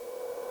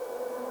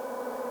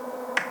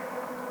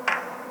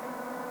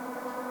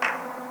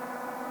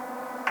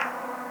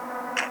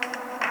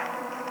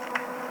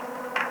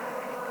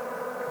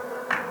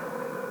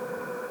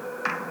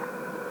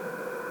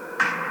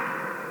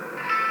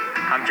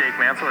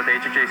Mansell with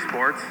HHA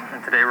Sports,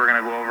 and today we're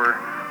going to go over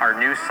our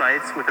new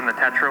sights within the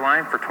Tetra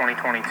line for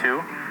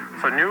 2022.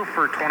 So new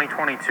for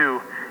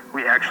 2022,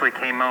 we actually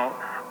came out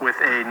with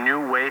a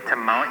new way to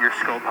mount your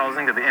scope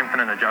housing to the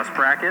infinite adjust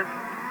bracket.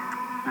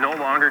 No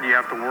longer do you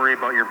have to worry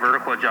about your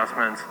vertical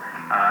adjustments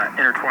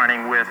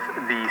intertwining with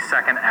the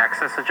second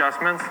axis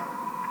adjustments.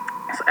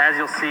 So as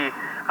you'll see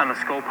on the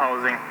scope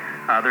housing,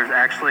 there's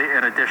actually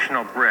an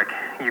additional brick.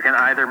 You can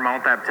either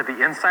mount that to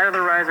the inside of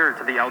the riser or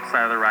to the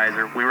outside of the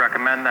riser. We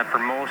recommend that for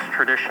most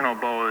traditional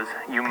bows,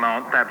 you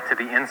mount that to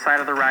the inside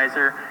of the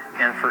riser,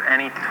 and for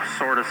any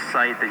sort of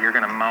sight that you're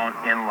going to mount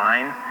in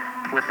line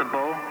with the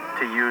bow,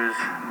 to use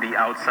the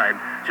outside,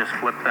 just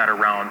flip that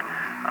around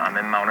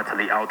and mount it to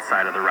the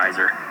outside of the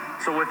riser.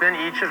 So within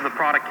each of the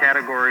product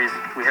categories,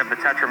 we have the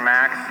Tetra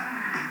Max,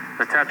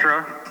 the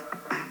Tetra,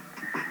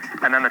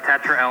 and then the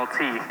Tetra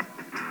LT.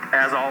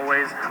 As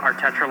always, our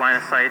Tetra line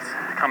of sights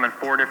come in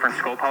 4 different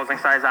scope housing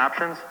size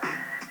options: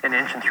 1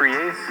 inch and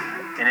 3/8,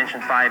 1 inch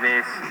and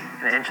 5/8,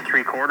 and 1 inch and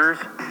 3/4,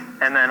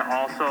 and then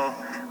also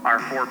our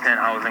 4-pin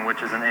housing,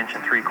 which is 1 inch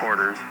and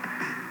 3/4.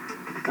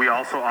 We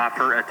also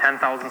offer a 10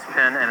 thousandths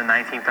pin and a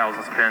 19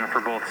 thousandths pin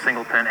for both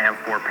single pin and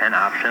 4-pin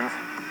options.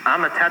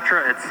 On the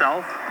Tetra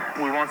itself,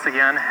 we once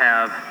again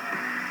have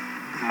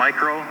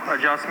micro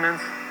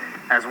adjustments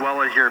as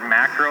well as your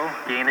macro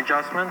gain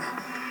adjustments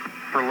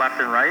for left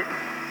and right.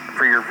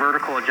 For your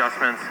vertical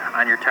adjustments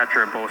on your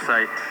Tetra bow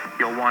sight,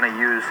 you'll want to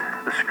use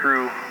the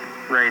screw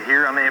right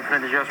here on the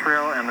infinite adjust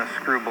rail and the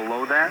screw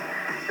below that.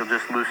 You'll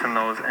just loosen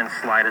those and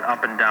slide it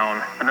up and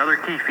down. Another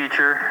key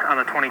feature on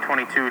the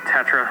 2022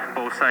 Tetra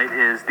bow sight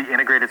is the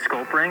integrated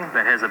scope ring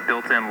that has a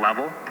built-in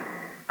level.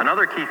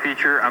 Another key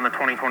feature on the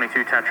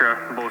 2022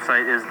 Tetra bow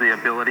sight is the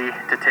ability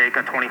to take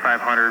a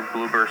 2500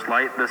 Blue Burst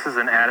light. This is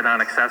an added-on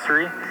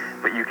accessory,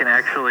 but you can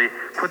actually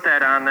put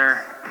that on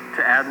there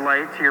to add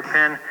light to your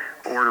pin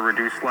or to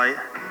reduce light.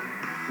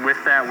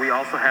 With that, we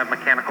also have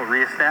mechanical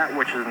rheostat,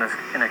 which is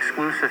an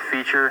exclusive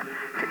feature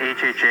to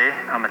HHA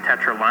on the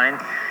Tetra line.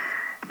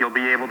 You'll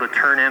be able to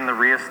turn in the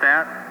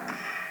rheostat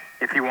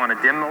if you want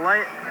to dim the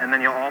light, and then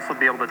you'll also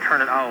be able to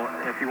turn it out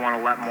if you want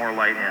to let more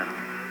light in.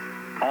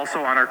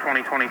 Also on our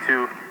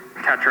 2022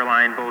 Tetra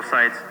line bow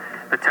sights,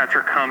 the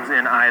Tetra comes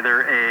in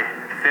either a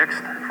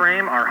fixed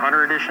frame, our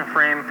Hunter Edition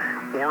frame,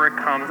 or it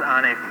comes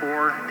on a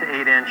 4 to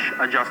 8 inch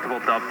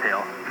adjustable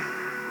dovetail.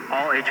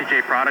 All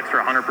HHA products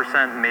are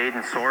 100% made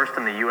and sourced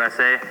in the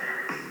USA,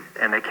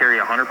 and they carry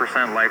a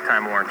 100%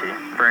 lifetime warranty.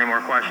 For any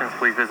more questions,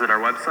 please visit our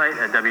website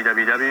at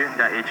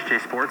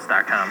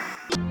www.hhsports.com.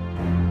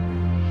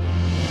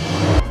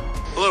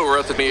 Hello, we're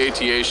at the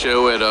ATA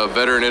show at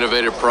Veteran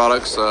Innovative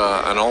Products,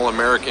 an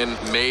all-American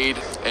made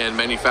and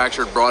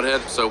manufactured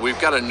broadhead. So we've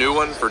got a new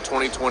one for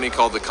 2020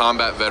 called the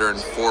Combat Veteran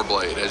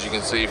 4-blade. As you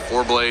can see,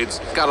 4 blades.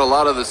 Got a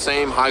lot of the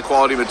same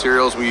high-quality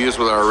materials we use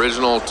with our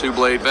original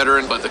 2-blade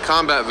Veteran, but the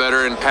Combat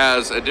Veteran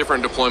has a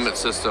different deployment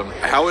system.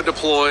 How it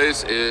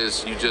deploys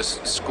is you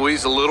just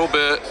squeeze a little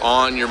bit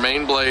on your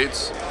main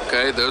blades,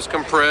 okay? Those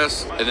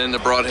compress, and then the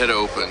broadhead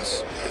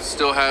opens. It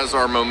still has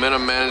our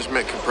momentum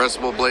management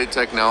compressible blade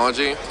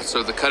technology.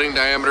 So the cutting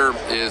diameter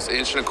is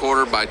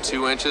 1.25 by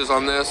 2 inches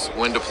on this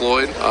when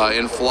deployed.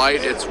 In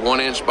flight, it's 1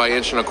 inch by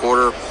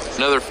 1.25 inches.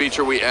 Another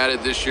feature we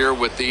added this year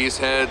with these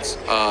heads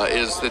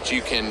is that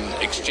you can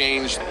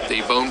exchange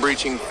the bone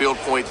breaching field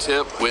point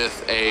tip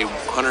with a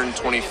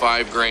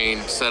 125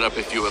 grain setup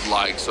if you would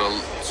like. So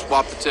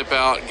swap the tip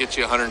out, get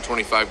you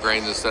 125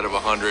 grains instead of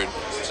 100,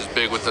 which is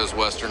big with those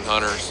Western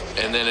hunters.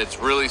 And then it's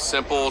really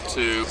simple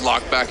to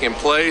lock back in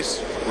place,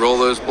 roll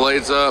those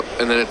blades up,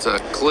 and then it's a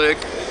click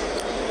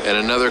and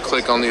another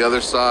click on the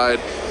other side.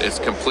 It's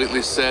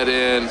completely set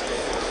in,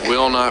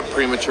 will not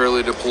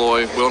prematurely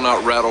deploy, will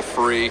not rattle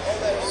free,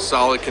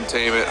 solid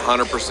containment,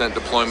 100%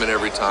 deployment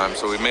every time.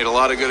 So we made a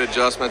lot of good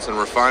adjustments and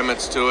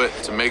refinements to it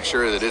to make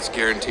sure that it's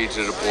guaranteed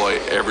to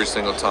deploy every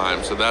single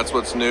time. So that's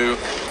what's new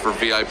for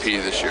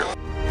VIP this year.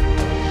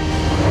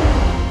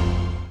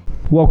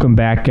 Welcome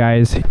back,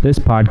 guys. This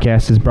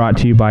podcast is brought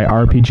to you by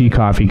RPG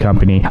Coffee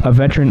Company, a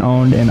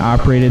veteran-owned and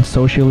operated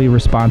socially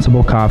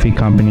responsible coffee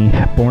company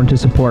born to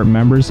support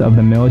members of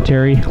the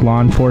military,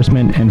 law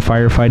enforcement, and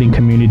firefighting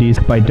communities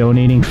by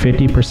donating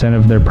 50%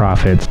 of their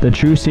profits. The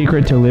true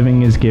secret to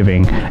living is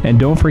giving. And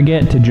don't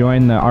forget to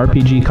join the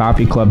RPG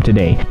Coffee Club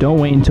today.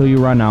 Don't wait until you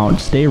run out.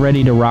 Stay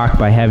ready to rock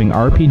by having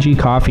RPG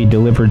coffee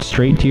delivered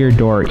straight to your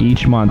door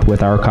each month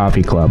with our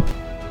coffee club.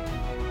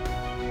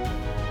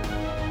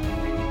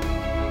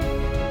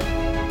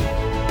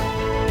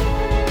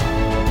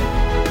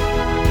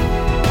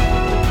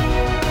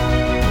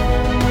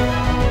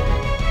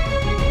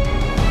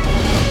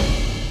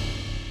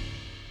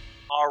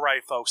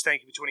 Folks,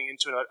 thank you for tuning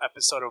into another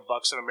episode of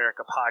Bucks in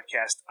America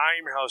podcast. I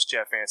am your host,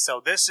 Jeff Vance.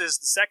 So this is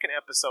the second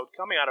episode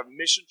coming out of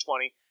Mission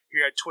 20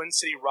 here at Twin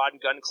City Rod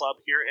and Gun Club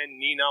here in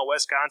Neenah,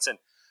 Wisconsin.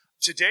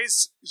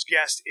 Today's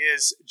guest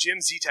is Jim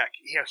Zetek.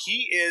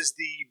 He is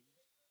the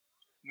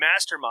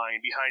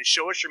mastermind behind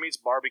Show Us Your Meats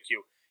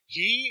Barbecue.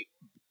 He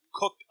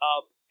cooked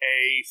up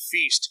a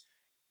feast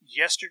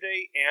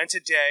yesterday and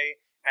today,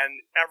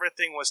 and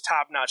everything was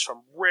top notch,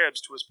 from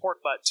ribs to his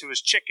pork butt to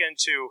his chicken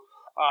to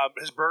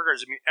his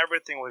burgers. I mean,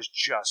 everything was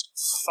just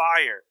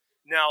fire.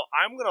 Now,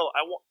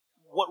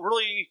 what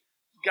really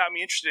got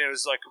me interested in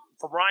was like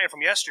from Ryan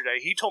from yesterday.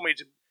 He told me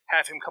to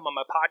have him come on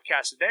my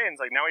podcast today, and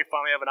it's like now we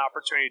finally have an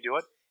opportunity to do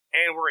it,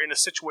 and we're in a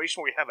situation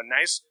where we have a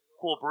nice,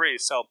 cool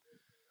breeze. So,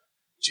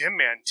 Jim,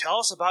 man, tell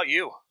us about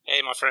you.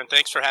 Hey, my friend,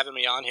 thanks for having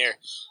me on here.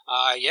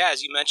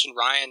 As you mentioned,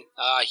 Ryan,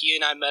 he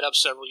and I met up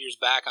several years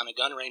back on a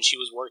gun range he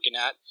was working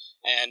at,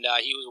 and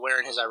he was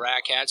wearing his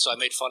Iraq hat, so I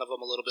made fun of him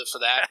a little bit for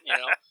that,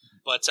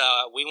 But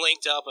we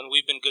linked up, and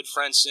we've been good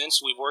friends since.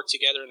 We've worked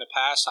together in the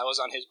past. I was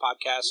on his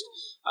podcast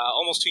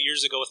almost 2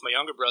 years ago with my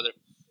younger brother,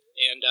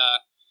 and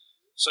I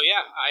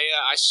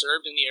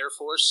served in the Air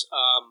Force.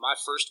 My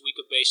first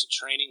week of basic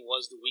training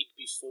was the week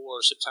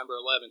before September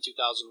 11,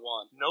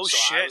 2001. No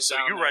shit. So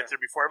you were right there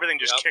before everything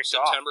just kicked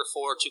off. September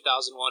 4,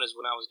 2001 is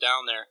when I was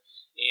down there.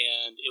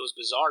 And it was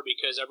bizarre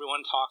because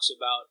everyone talks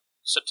about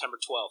September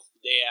 12th,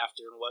 the day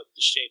after, and what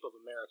the shape of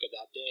America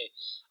that day.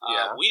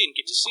 We didn't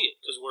get to see it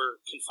because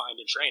we're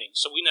confined in training.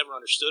 So we never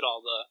understood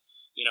all the,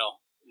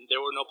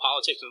 there were no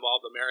politics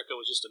involved. America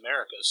was just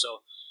America.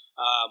 So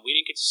we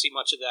didn't get to see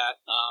much of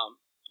that.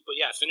 But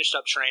I finished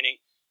up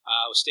training.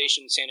 I was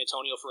stationed in San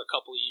Antonio for a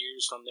couple of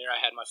years. From there, I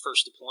had my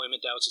first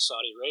deployment out to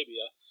Saudi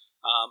Arabia.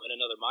 And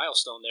another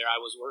milestone there, I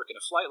was working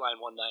a flight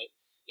line one night,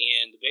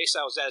 and the base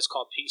I was at is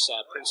called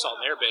PSAP, Prince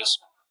Sultan Air Base,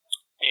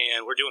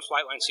 and we're doing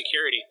flight line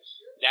security.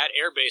 That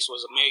air base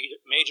was a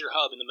major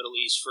hub in the Middle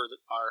East for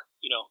our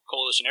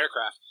coalition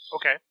aircraft.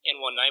 Okay. And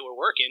one night we're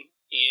working,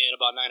 and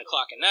about 9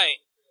 o'clock at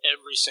night,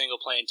 every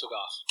single plane took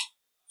off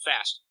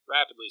fast,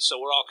 rapidly. So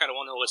we're all kind of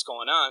wondering what's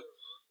going on.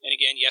 And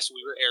again, yes,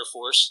 we were Air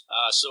Force,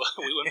 so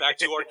we went back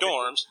to our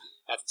dorms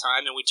at the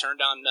time, and we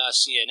turned on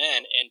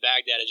CNN, and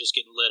Baghdad is just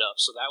getting lit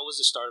up. So that was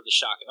the start of the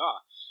shock and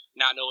awe,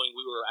 not knowing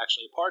we were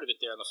actually a part of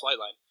it there on the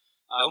flight line.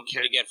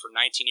 But again, for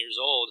 19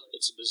 years old,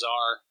 it's a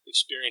bizarre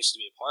experience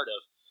to be a part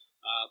of.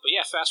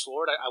 Fast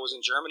forward, I was in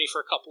Germany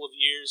for a couple of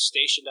years,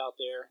 stationed out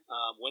there,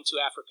 went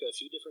to Africa a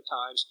few different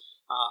times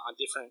on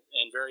different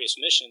and various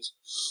missions,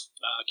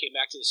 came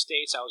back to the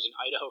States. I was in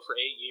Idaho for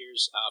 8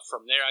 years.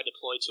 From there, I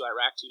deployed to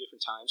Iraq 2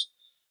 different times.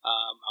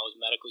 I was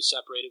medically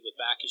separated with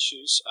back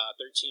issues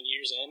 13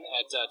 years in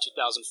at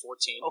 2014.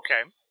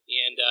 Okay.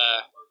 And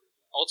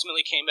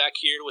ultimately came back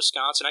here to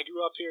Wisconsin. I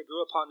grew up here,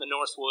 grew up out in the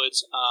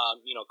Northwoods,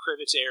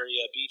 Crivets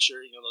area,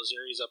 Beecher, those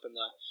areas up in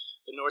the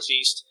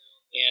Northeast.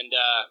 And,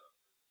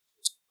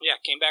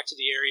 came back to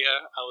the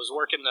area. I was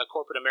working the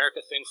corporate America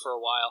thing for a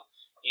while.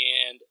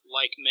 And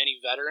like many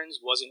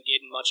veterans, wasn't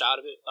getting much out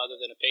of it other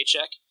than a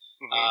paycheck.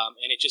 Mm-hmm.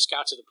 And it just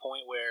got to the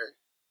point where,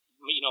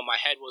 my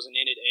head wasn't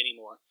in it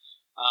anymore.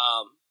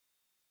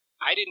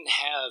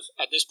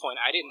 At this point,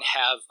 I didn't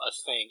have a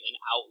thing, an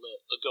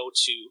outlet, a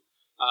go-to.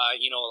 A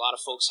lot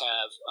of folks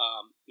have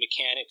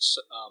mechanics,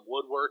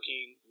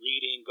 woodworking,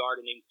 reading,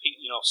 gardening,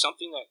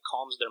 something that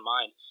calms their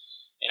mind.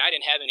 And I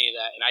didn't have any of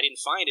that, and I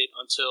didn't find it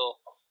until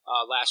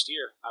last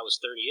year. I was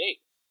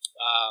 38.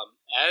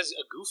 As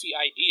a goofy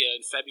idea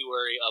in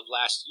February of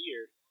last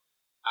year,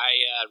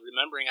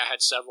 remembering I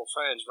had several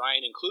friends,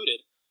 Ryan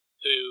included,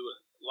 who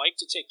liked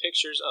to take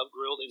pictures of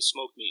grilled and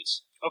smoked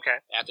meats.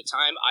 Okay. At the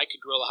time, I could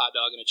grill a hot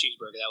dog and a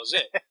cheeseburger. That was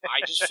it.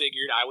 I just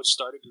figured I would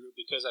start a group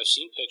because I've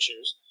seen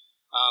pictures.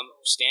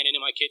 Standing in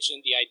my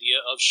kitchen, the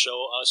idea of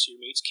show us your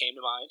meats came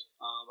to mind.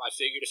 I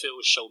figured if it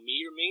was show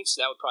me your meats,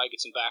 that would probably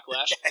get some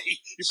backlash.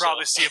 You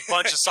probably see a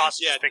bunch of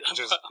sausage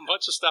pictures. A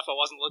bunch of stuff I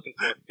wasn't looking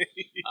for.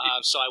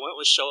 So I went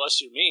with show us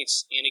your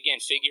meats. And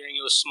again, figuring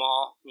it was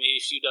small, maybe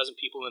a few dozen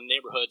people in the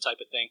neighborhood type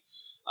of thing.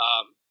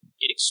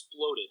 It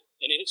exploded.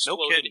 And it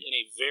exploded in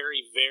a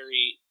very,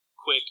 very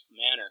quick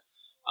manner.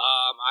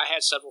 I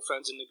had several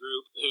friends in the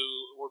group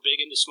who were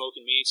big into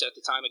smoking meats at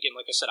the time. Again,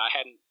 like I said, I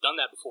hadn't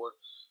done that before.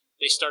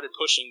 They started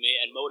pushing me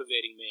and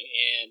motivating me,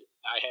 and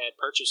I had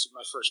purchased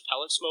my first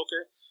pellet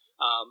smoker,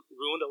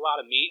 ruined a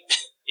lot of meat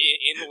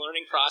in the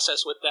learning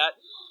process with that.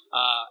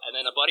 And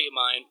then a buddy of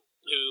mine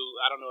who,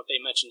 I don't know if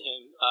they mentioned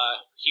him,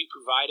 he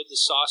provided the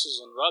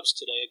sauces and rubs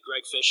today,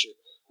 Greg Fisher,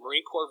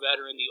 Marine Corps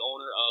veteran, the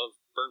owner of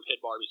Burn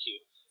Pit Barbecue.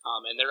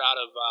 And they're out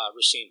of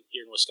Racine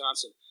here in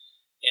Wisconsin.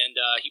 And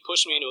he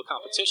pushed me into a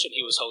competition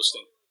he was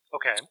hosting.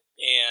 Okay.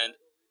 And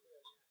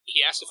he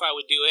asked if I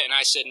would do it, and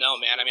I said,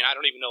 no, man. I mean, I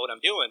don't even know what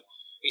I'm doing.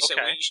 He said,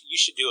 well,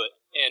 you should do it.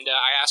 And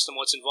I asked him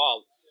what's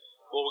involved.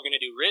 Well, we're going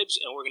to do ribs,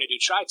 and we're going to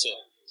do tri-tip.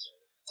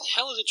 What the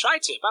hell is a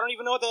tri-tip? I don't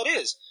even know what that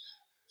is.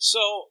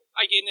 So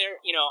I get in there,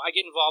 I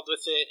get involved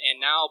with it, and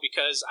now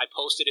because I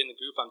posted in the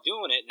group I'm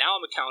doing it, now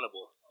I'm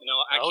accountable.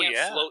 I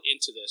can't float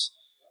into this.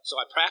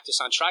 So I practiced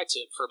on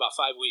tri-tip for about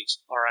 5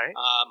 weeks. All right.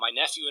 My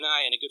nephew and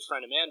I and a good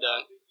friend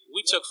Amanda,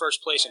 we took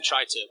first place in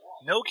tri-tip.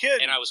 No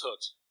kidding. And I was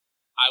hooked.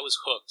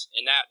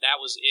 And that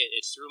was it.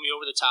 It threw me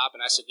over the top,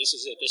 and I said, this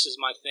is it. This is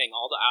my thing.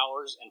 All the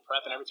hours and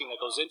prep and everything that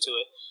goes into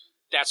it,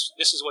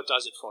 this is what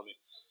does it for me.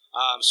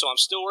 So I'm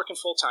still working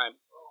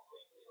full-time.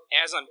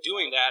 As I'm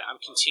doing that,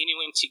 I'm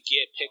continuing to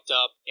get picked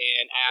up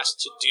and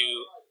asked to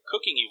do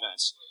cooking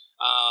events.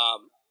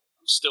 I'm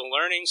still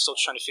learning, still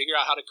trying to figure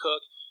out how to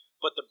cook.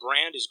 but the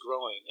brand is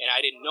growing, and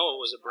I didn't know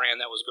it was a brand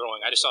that was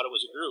growing. I just thought it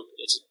was a group.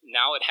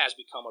 Now it has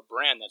become a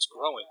brand that's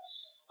growing.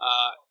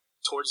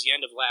 Towards the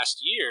end of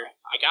last year,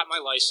 I got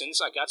my license,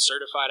 I got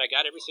certified, I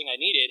got everything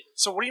I needed.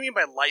 So what do you mean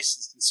by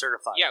licensed and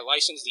certified? Yeah,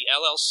 licensed, the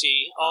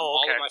LLC,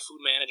 all of my food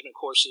management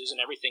courses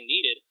and everything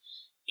needed,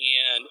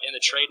 and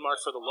the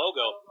trademark for the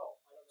logo.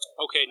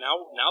 Okay,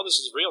 now this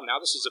is real. Now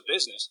this is a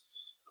business.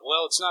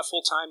 Well, it's not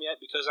full-time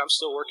yet because I'm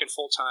still working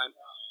full-time.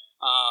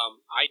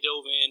 I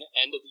dove in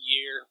end of the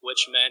year,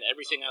 which meant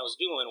everything I was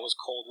doing was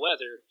cold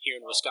weather here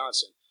in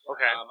Wisconsin.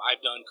 Okay.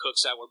 I've done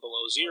cooks that were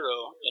below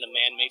zero in a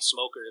man-made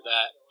smoker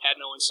that had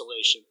no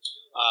insulation.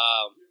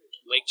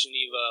 Lake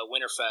Geneva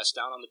Winterfest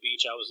down on the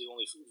beach. I was the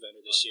only food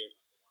vendor this year.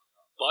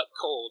 Butt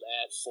cold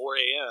at 4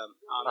 a.m.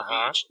 on the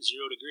beach,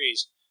 0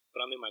 degrees.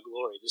 But I'm in my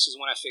glory. This is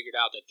when I figured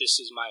out that this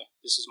is my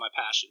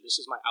passion. This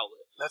is my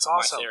outlet. That's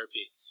awesome. My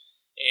therapy.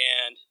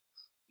 And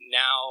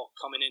now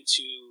coming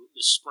into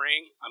the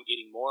spring, I'm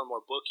getting more and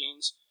more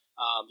bookings.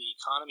 The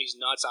economy's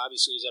nuts,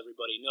 obviously, as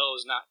everybody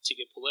knows, not to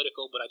get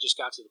political, but I just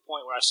got to the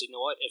point where I said, you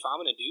know what, if I'm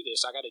going to do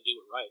this, I got to do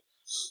it right.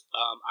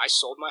 I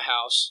sold my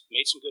house,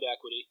 made some good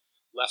equity,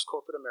 left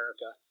corporate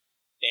America,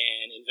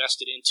 and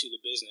invested into the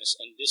business.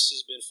 And this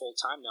has been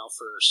full-time now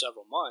for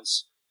several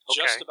months,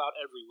 just about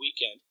every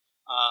weekend,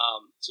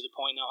 to the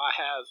point now I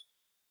have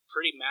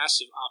pretty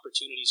massive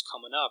opportunities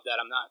coming up that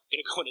I'm not going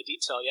to go into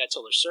detail yet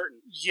till they're certain.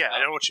 Yeah,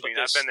 I know what you mean.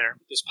 I've been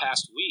there. This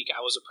past week,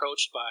 I was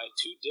approached by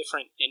 2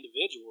 different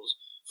individuals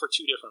for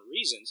 2 different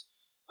reasons,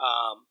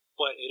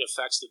 but it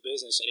affects the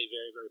business in a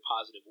very, very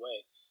positive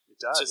way. It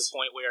does. To the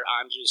point where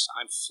I'm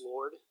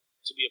floored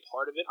to be a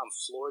part of it. I'm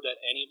floored that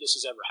any of this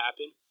has ever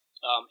happened.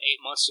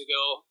 8 months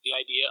ago, the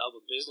idea of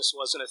a business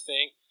wasn't a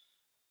thing.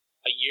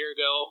 A year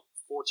ago,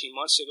 14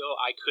 months ago,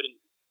 I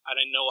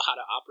didn't know how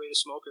to operate a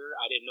smoker.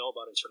 I didn't know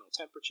about internal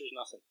temperatures,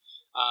 nothing.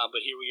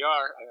 But here we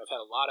are. I've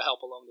had a lot of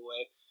help along the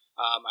way.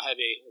 I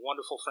have a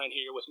wonderful friend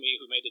here with me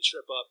who made the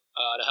trip up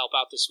to help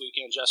out this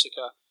weekend,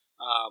 Jessica.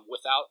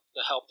 Without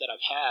the help that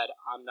I've had,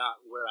 I'm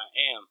not where I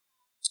am.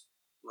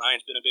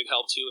 Ryan's been a big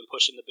help too in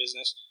pushing the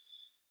business.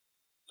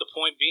 The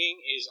point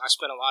being is I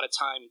spent a lot of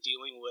time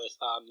dealing with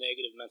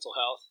negative mental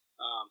health,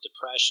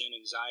 depression,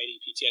 anxiety,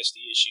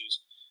 PTSD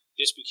issues.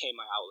 This became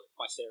my outlet,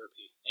 my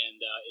therapy, and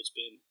it's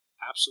been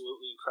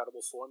absolutely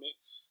incredible for me.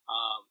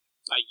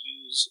 I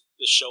use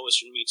the Show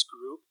Us Your Meats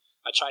group.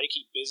 I try to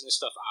keep business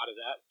stuff out of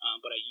that,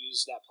 but I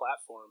use that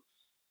platform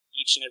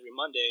each and every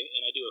Monday,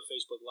 and I do a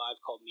Facebook Live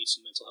called Meats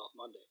and Mental Health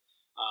Monday.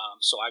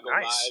 So I go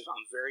live.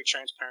 I'm very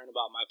transparent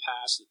about my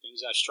past, the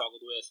things I've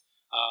struggled with,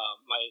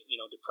 my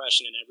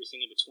depression and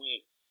everything in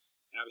between.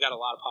 And I've got a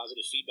lot of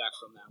positive feedback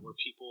from that, where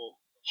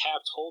people have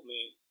told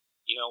me,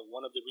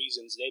 one of the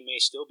reasons they may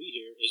still be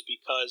here is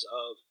because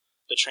of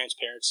the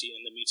transparency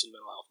in the Meats and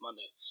Mental Health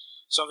Monday.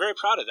 So I'm very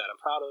proud of that. I'm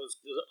proud of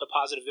the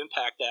positive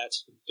impact that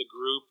the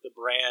group, the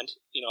brand,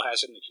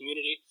 has in the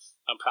community.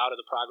 I'm proud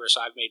of the progress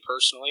I've made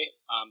personally,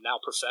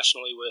 now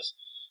professionally with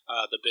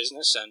the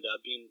business, and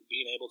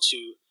being able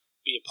to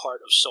be a part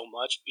of so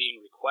much,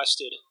 being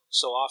requested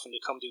so often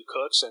to come do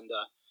cooks, and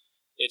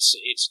it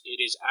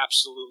is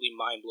absolutely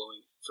mind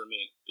blowing for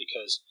me,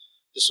 because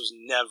this was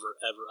never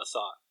ever a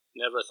thought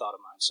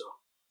of mine.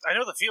 So I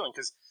know the feeling,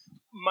 because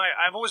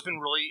I've always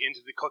been really into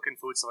the cooking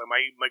food stuff.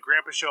 Like my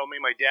grandpa showed me,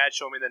 my dad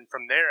showed me, then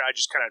from there I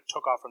just kind of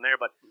took off from there.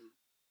 But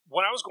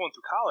when I was going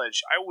through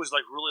college, I was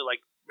really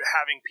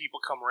having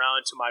people come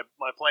around to my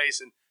place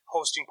and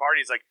hosting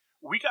parties. Like,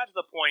 we got to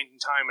the point in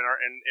time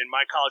in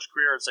my college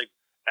career, it's like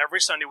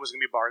every Sunday was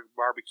going to be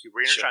barbecue.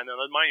 We're going to try, and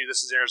mind you,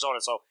 this is Arizona,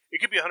 so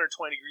it could be 120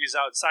 degrees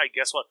outside.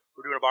 Guess what?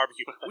 We're doing a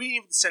barbecue. We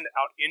didn't even send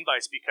out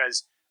invites,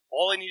 because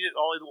all they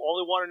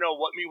want to know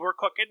what meat we're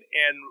cooking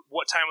and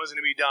what time was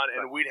going to be done,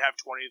 and we'd have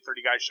 20 to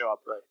 30 guys show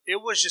up. Right.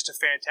 It was just a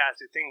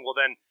fantastic thing. Well,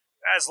 then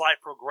as life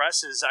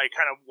progresses, I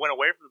kind of went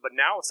away from it, but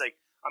now it's like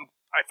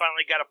I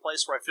finally got a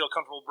place where I feel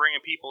comfortable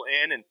bringing people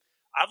in, and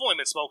I've only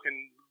been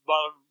smoking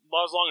about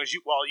as long as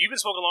you. Well, you've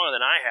been smoking longer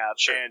than I have,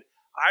 and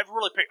I've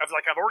really picked. I've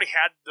already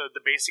had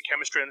the basic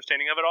chemistry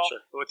understanding of it all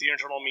with the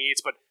internal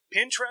meats, but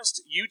Pinterest,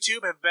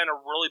 YouTube have been a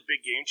really big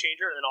game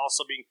changer, and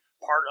also being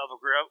part of a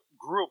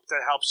group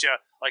that helps you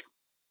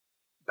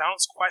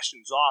bounce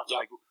questions off. And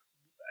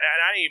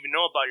I didn't even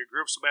know about your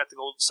group, so we have to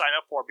go sign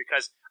up for it,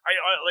 because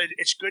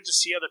it's good to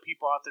see other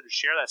people out there to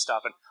share that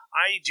stuff. And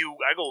I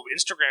go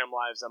Instagram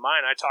lives on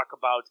mine. I talk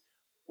about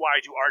why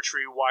I do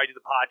archery, why I do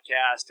the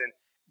podcast, and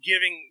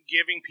giving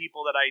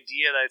people that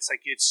idea that it's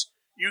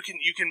you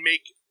can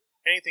make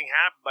anything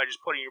happen by just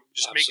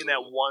making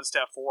that one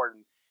step forward.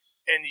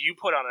 And you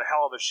put on a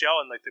hell of a show,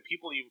 and the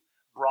people you've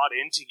brought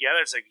in together,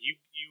 it's like you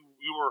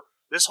were,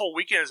 this whole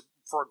weekend is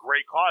for a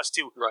great cause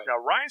too. Right. Now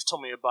Ryan's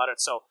told me about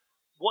it. So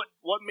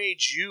what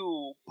made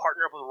you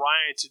partner up with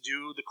Ryan to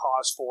do the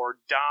cause for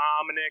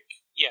Dominic?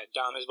 Yeah,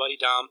 Dom, his buddy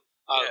Dom,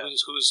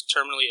 who's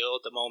terminally ill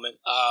at the moment.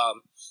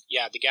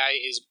 The guy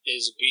is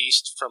a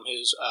beast from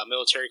his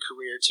military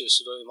career to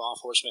civilian law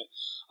enforcement.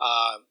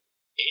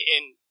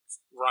 And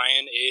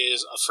Ryan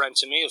is a friend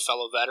to me, a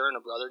fellow veteran,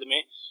 a brother to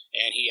me,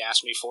 and he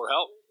asked me for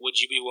help. Would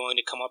you be willing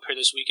to come up here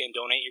this weekend,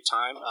 donate your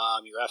time,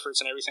 your efforts,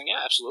 and everything?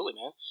 Yeah, absolutely,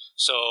 man.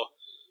 So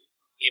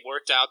it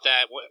worked out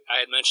that I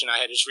had mentioned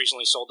I had just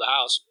recently sold the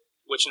house,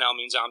 which now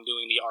means I'm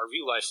doing the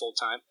RV life full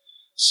time.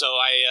 So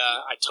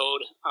I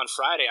towed on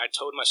Friday. I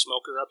towed my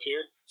smoker up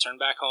here, turned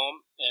back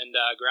home, and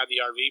grabbed the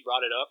RV,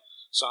 brought it up.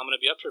 So I'm going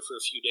to be up here for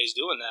a few days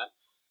doing that.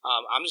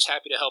 I'm just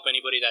happy to help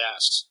anybody that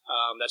asks.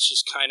 That's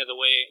just kind of the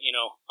way,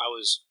 I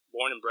was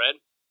born and bred.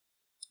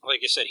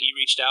 Like I said, he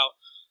reached out.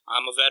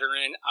 I'm a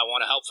veteran. I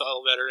want to help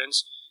fellow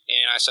veterans.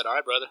 And I said, all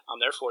right, brother, I'm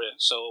there for you.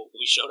 So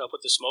we showed up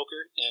with the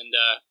smoker. And,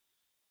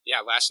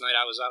 last night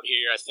I was out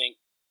here, I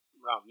think,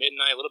 around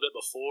midnight, a little bit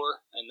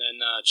before, and then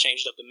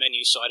changed up the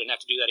menu so I didn't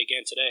have to do that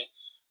again today.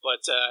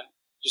 But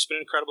just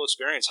been an incredible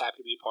experience. Happy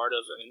to be a part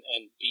of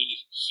and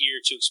be here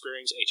to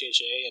experience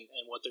HHA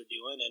and what they're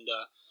doing and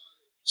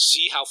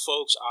see how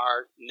folks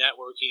are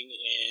networking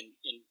and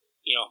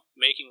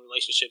making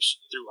relationships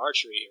through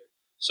archery here.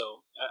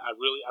 So I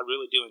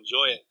really do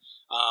enjoy it.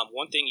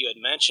 One thing you had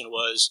mentioned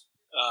was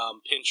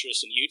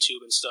Pinterest and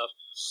YouTube and stuff.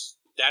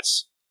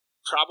 That's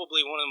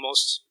probably one of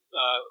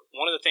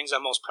the things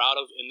I'm most proud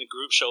of in the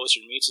group Show Us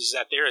Your Meats is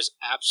that there is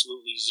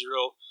absolutely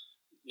zero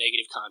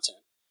negative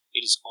content.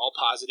 It is all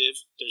positive.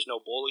 There's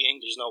no bullying.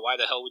 There's no why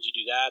the hell would you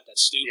do that?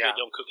 That's stupid. Yeah.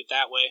 Don't cook it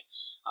that way.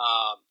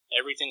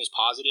 Everything is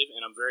positive,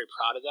 and I'm very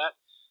proud of that.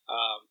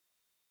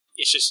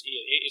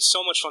 It's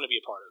so much fun to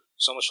be a part of.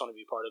 So much fun to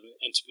be a part of,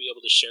 and to be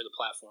able to share the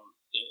platform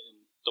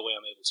in the way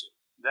I'm able to.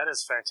 That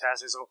is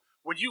fantastic. So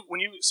when you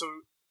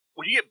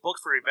get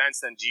booked for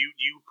events, then do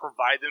you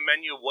provide the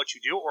menu of what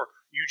you do, or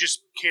you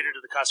just cater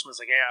to the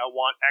customers like, hey, I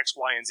want X,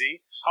 Y, and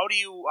Z? How do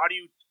you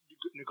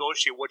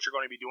negotiate what you're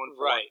going to be doing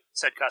for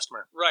said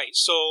customer? Right.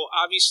 So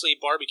obviously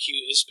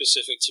barbecue is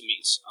specific to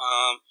meats.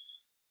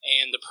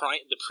 And the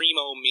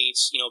primo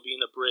meats,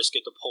 being the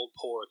brisket, the pulled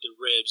pork, the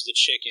ribs, the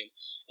chicken,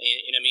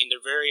 and I mean they're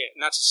very,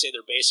 not to say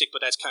they're basic,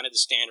 but that's kind of the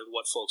standard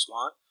what folks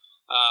want.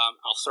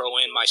 I'll throw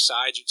in my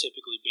sides are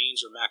typically beans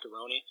or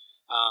macaroni.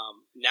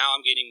 Now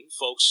I'm getting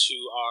folks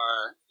who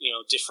are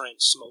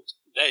different smoked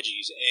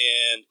veggies,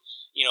 and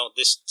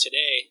this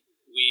today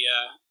we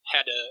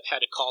had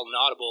to call an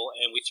audible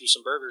and we threw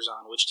some burgers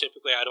on, which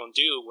typically I don't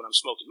do when I'm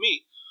smoking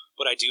meat,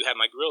 but I do have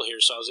my grill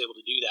here, so I was able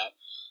to do that.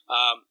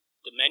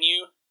 The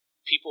menu.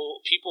 People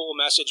will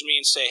message me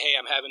and say, hey,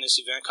 I'm having this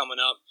event coming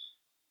up,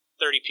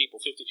 30 people,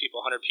 50 people,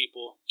 100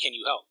 people, can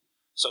you help?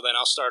 So then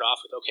I'll start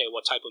off with, okay,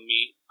 what type of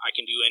meat? I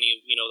can do any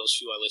of those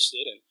few I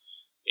listed, and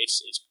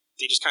it's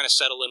they just kind of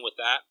settle in with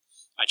that.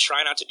 I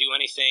try not to do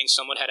anything.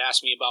 Someone had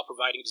asked me about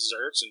providing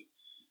desserts, and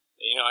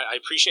I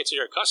appreciate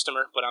you're a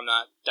customer, but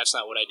that's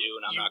not what I do,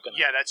 and I'm not going to.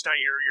 Yeah, that's not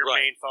your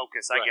main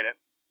focus. I get it.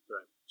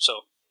 Right.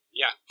 So,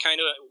 yeah, kind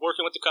of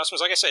working with the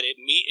customers. Like I said,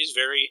 meat is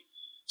very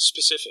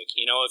specific.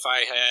 If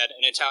I had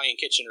an Italian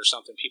kitchen or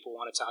something, people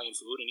want Italian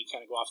food, and you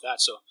kind of go off that.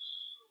 So,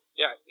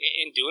 yeah,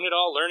 in doing it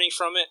all, learning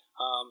from it,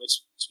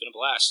 it's been a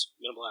blast.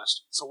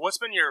 So, what's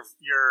been your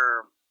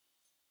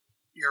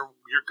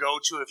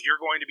go-to if you're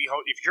going to be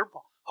if you're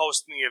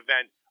hosting the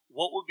event?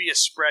 What would be a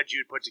spread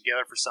you'd put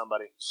together for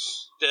somebody?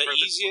 The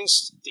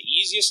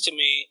easiest to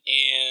me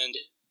and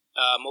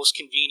most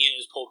convenient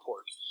is pulled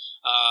pork.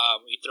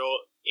 We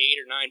throw 8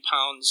 or 9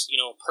 pounds,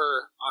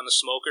 per on the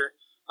smoker.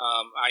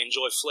 I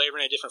enjoy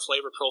flavoring it, different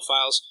flavor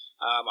profiles.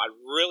 I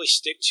really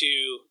stick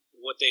to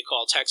what they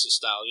call Texas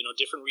style.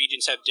 Different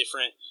regions have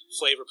different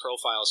flavor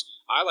profiles.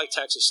 I like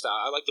Texas style.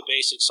 I like the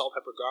basic salt,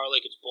 pepper,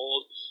 garlic. It's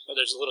bold.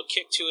 There's a little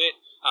kick to it.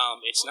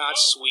 It's not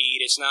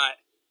sweet. It's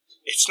not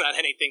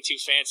anything too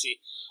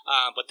fancy.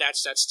 But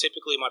that's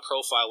typically my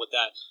profile with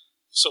that.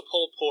 So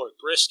pulled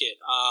pork, brisket.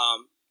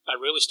 I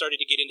really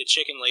started to get into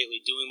chicken lately,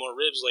 doing more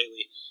ribs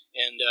lately,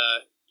 and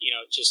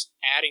just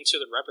adding to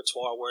the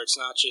repertoire where it's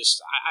not just.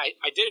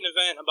 I did an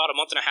event about a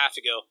month and a half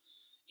ago,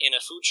 and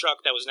a food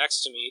truck that was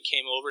next to me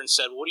came over and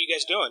said, "What are you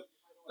guys doing?"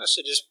 I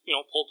said, "Just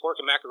pulled pork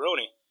and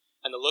macaroni."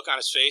 And the look on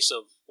his face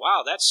of,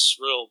 "Wow, that's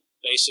real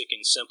basic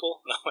and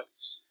simple." And I'm like,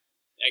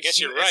 I guess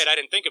you're right. I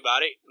didn't think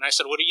about it. And I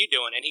said, "What are you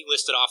doing?" And he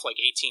listed off like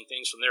 18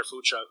 things from their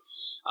food truck.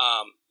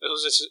 It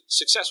was a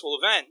successful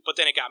event, but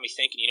then it got me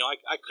thinking.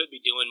 I could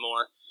be doing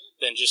more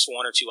than just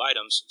 1 or 2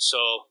 items.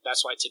 So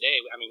that's why today,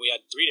 we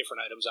had 3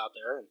 different items out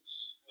there, and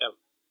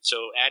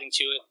so adding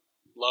to it,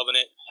 loving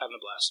it, having a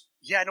blast.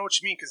 Yeah, I know what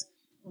you mean, because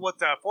with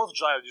the 4th of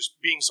July just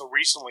being so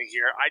recently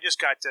here, I just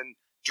got done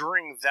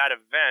during that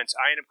event.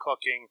 I ended up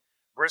cooking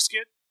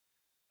brisket,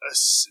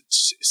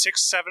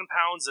 6-7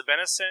 pounds of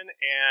venison,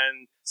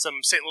 and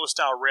some St. Louis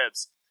style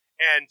ribs,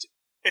 and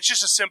it's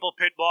just a simple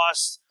pit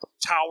boss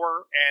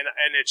tower,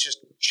 and it's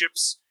just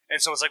chips. And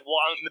so it's like, well,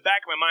 in the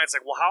back of my mind, it's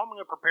like, well, how am I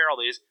going to prepare all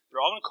these?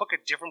 They're all going to cook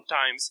at different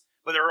times,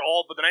 but the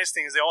nice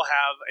thing is they all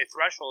have a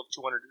threshold of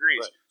 200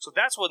 degrees. Right. So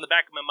that's what in the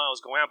back of my mind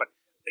was going on. But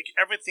like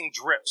everything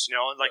drips, and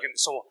and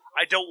so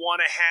I don't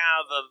want to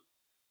have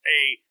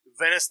a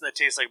venison that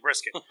tastes like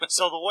brisket.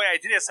 So the way I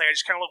did it is I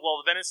just kind of look,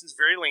 well, the venison's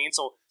very lean,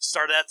 so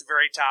started at the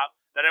very top,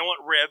 then I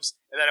want ribs,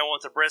 and then I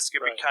want the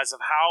brisket because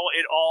of how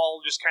it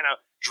all just kind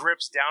of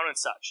drips down and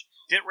such.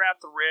 Didn't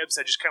wrap the ribs.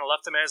 I just kind of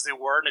left them as they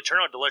were, and they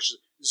turned out delicious.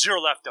 0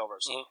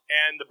 leftovers.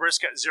 And the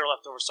brisket, 0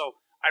 leftovers.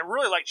 So I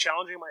really like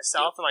challenging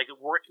myself and like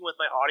working with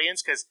my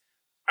audience because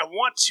I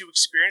want to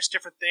experience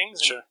different things.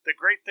 And the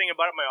great thing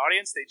about my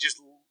audience, they just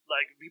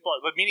like people,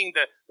 but meaning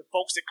the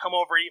folks that come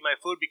over and eat my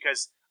food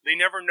because they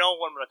never know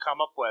what I'm going to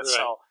come up with.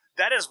 So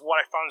that is what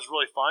I found is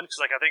really fun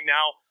because like I think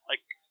now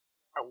like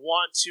I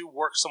want to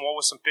work some more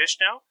with some fish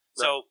now.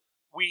 So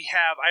I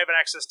have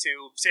access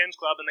to Sam's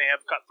Club and they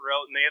have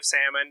cutthroat and they have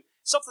salmon,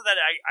 something that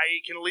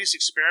I can at least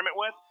experiment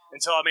with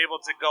until I'm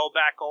able to go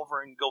back over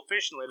and go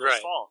fishing later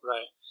this fall.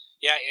 Right.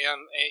 Yeah,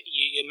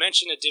 you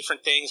mentioned the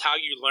different things, how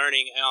you're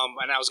learning,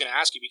 and I was going to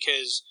ask you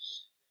because,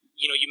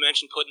 you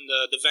mentioned putting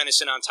the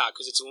venison on top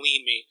because it's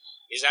lean meat.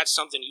 Is that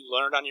something you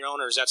learned on your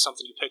own, or is that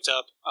something you picked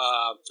up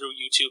through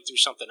YouTube, through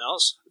something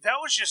else?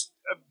 That was just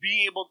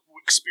being able,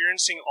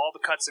 experiencing all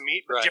the cuts of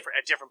meat but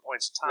at different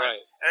points in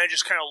time. And I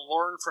just kind of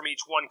learned from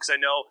each one because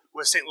I know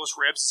with St. Louis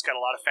ribs, it's got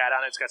a lot of fat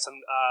on it. It's got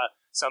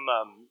some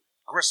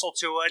gristle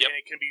to it, and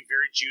it can be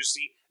very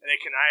juicy. And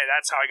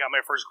that's how I got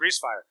my first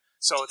grease fire.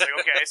 So it's like,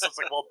 okay, so it's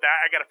like, well,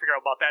 that I got to figure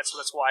out about that. So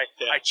that's why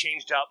I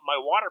changed up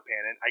my water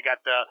pan. And I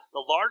got the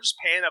largest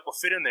pan that will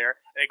fit in there,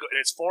 and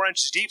it's 4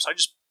 inches deep. So I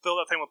just filled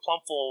that thing with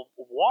plumb full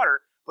of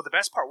water. But the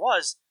best part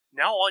was,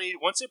 now all I need,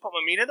 once I put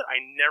my meat in there,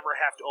 I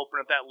never have to open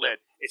up that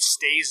lid. It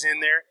stays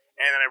in there.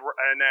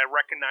 And I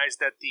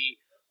recognize that the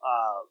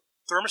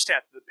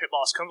thermostat that the Pit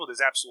Boss comes with is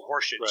absolute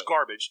horseshit. It's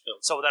garbage.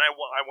 So then I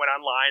went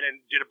online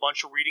and did a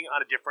bunch of reading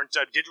on different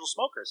digital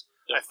smokers.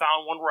 I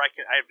found one where it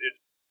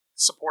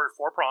supported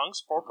 4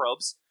 prongs, 4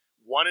 probes.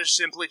 One is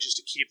simply just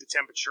to keep the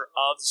temperature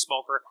of the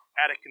smoker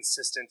at a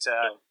consistent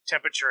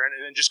temperature, and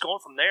then just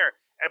going from there.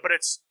 But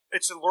it's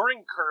a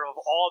learning curve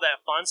of all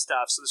that fun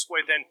stuff. So this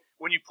way, then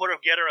when you put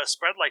together a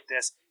spread like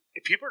this,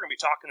 people are going to be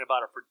talking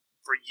about it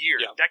for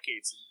years,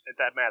 decades, at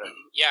that matter.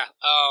 Yeah.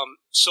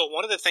 So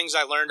one of the things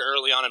I learned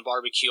early on in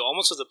barbecue,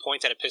 almost to the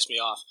point that it pissed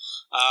me off,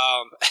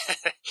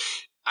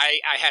 I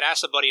had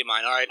asked a buddy of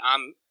mine, all right,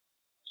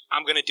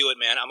 I'm going to do it,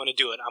 man. I'm going to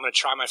do it. I'm going to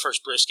try my first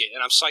brisket.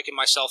 And I'm psyching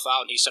myself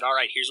out. And he said, all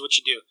right, here's what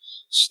you do.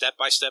 Step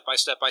by step by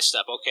step by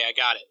step. Okay, I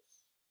got it.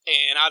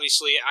 And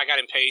obviously, I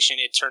got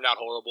impatient. It turned out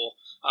horrible.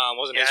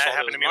 Wasn't his fault. It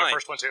happened to me on the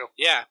first one, too.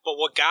 Yeah, but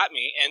what got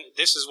me, and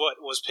this is what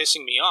was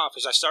pissing me off,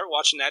 is I started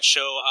watching that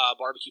show,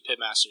 Barbecue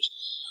Pitmasters.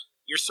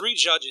 Your 3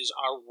 judges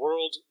are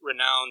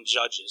world-renowned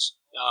judges.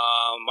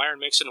 Myron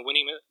Mixon,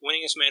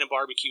 winningest man in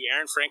barbecue.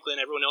 Aaron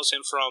Franklin, everyone knows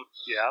him from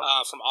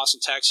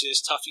Austin,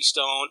 Texas. Tuffy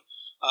Stone.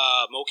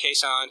 Mo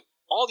Cason,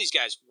 all these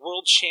guys,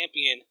 world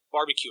champion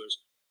barbecuers.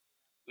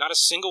 Not a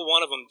single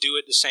one of them do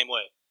it the same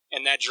way,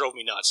 and that drove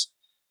me nuts.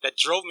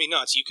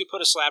 You could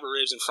put a slab of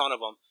ribs in front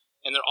of them,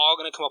 and they're all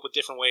going to come up with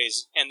different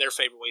ways and their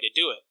favorite way to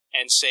do it,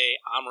 and say,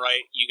 I'm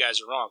right, you guys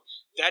are wrong.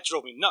 That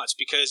drove me nuts,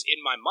 because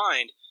in my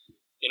mind,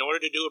 in order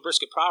to do a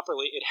brisket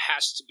properly, it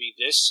has to be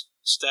this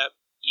step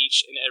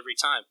each and every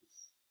time.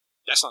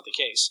 That's not the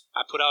case.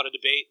 I put out a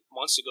debate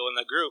months ago in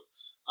the group,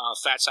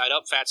 fat side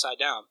up, fat side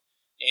down.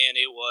 And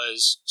it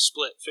was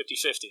split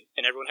 50-50,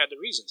 and everyone had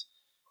their reasons.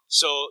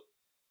 So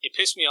it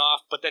pissed me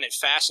off, but then it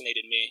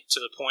fascinated me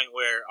to the point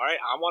where, all right,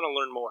 I want to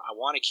learn more. I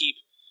want to keep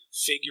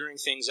figuring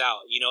things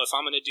out. If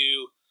I'm going to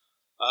do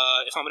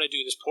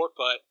this pork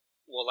butt,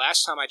 well,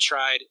 last time I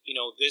tried,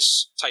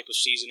 this type of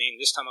seasoning.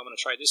 This time I'm going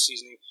to try this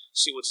seasoning,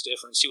 see what's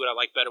different, see what I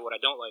like better, what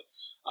I don't like.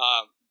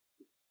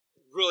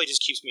 Really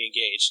just keeps me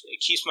engaged.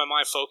 It keeps my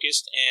mind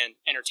focused and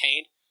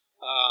entertained.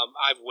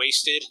 I've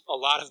wasted a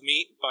lot of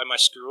meat by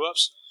my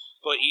screw-ups.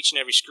 But each and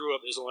every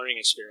screw-up is a learning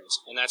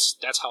experience, and that's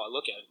how I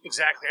look at it.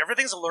 Exactly.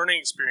 Everything's a learning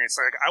experience.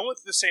 Like, I went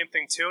through the same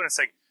thing, too, and it's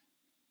like,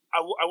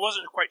 I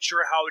wasn't quite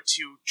sure how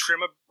to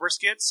trim a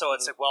brisket, so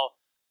it's like, well,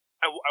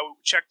 I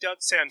checked out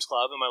Sam's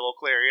Club in my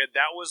local area.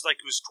 That was like,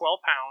 it was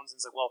 12 pounds,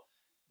 and it's like, well,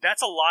 that's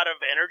a lot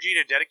of energy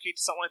to dedicate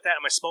to something like that,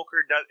 and my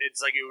smoker,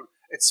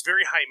 it's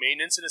very high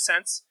maintenance in a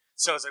sense,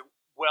 so it's like,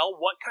 well,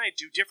 what can I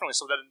do differently?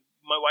 So then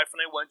my wife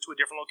and I went to a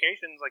different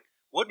location, like,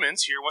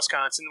 Woodman's here in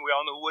Wisconsin. We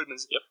all know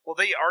Woodman's. Yep. Well,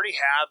 they already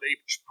have a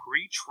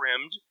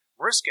pre-trimmed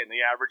brisket, and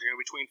they average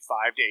between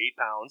 5 to 8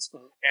 pounds,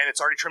 and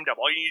it's already trimmed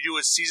up. All you need to do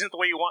is season it the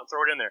way you want, and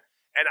throw it in there.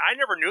 And I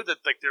never knew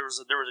that like there was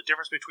a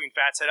difference between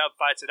fat side up,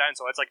 fat side down.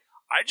 So it's like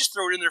I just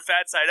throw it in there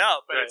fat side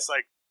up, and it's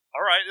like,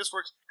 all right, this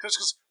works.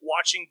 Because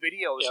watching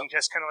videos and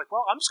just kind of like,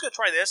 well, I'm just gonna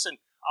try this, and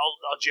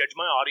I'll judge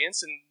my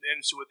audience and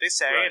see what they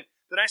say. Right. And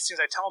the nice thing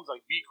is I tell them to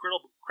like be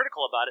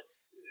critical about it.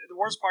 The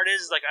worst part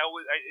is like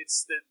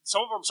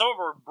some of them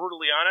are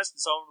brutally honest,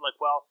 and some of them are like,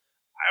 well,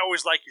 I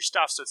always like your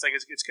stuff, so it's like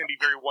it's going to be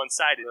very one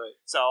sided. Right.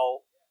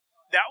 So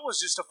that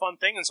was just a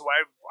fun thing, and so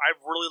I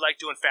really like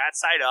doing fat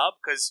side up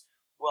because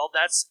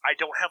I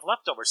don't have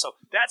leftovers, so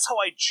that's how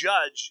I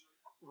judge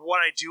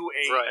when I do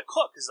a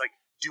cook is like,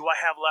 do I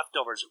have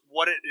leftovers?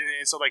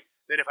 And so like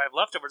then if I have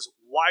leftovers,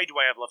 why do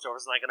I have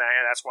leftovers? And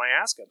that's why I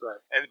ask them.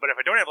 Right. But if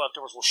I don't have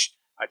leftovers, well,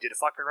 I did it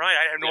fucking right.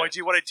 I have no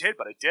idea what I did,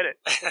 but I did it.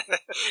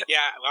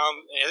 Yeah.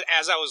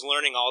 As I was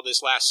learning all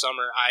this last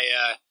summer,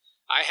 I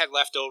I had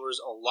leftovers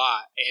a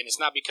lot, and it's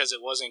not because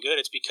it wasn't good.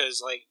 It's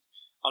because, like,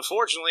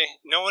 unfortunately,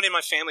 no one in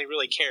my family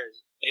really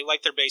cares. They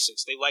like their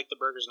basics. They like the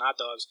burgers and hot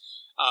dogs.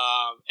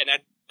 And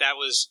that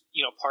was,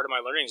 part of my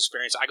learning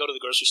experience. I go to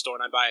the grocery store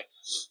and I buy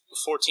a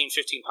 14,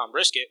 15-pound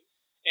brisket,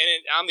 and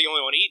I'm the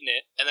only one eating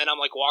it. And then I'm,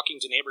 like, walking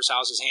to neighbors'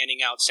 houses handing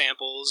out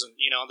samples, and,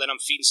 then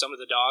I'm feeding some of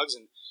the dogs.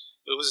 And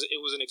it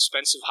was an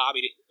expensive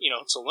hobby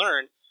to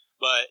learn,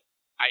 but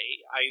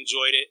I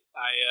enjoyed it.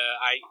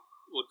 I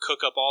would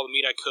cook up all the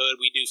meat I could.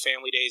 We do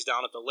family days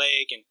down at the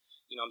lake, and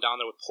I'm down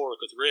there with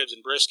pork, with ribs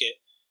and brisket.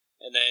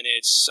 And then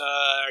it's,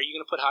 are you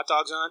going to put hot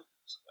dogs on?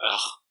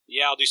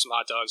 Yeah, I'll do some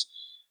hot dogs.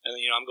 And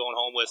then I'm going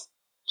home with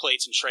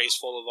plates and trays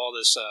full of all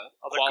this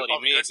quality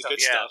meat, the good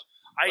stuff.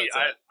 I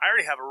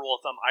already have a rule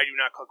of thumb. I do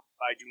not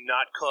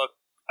cook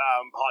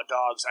hot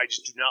dogs. I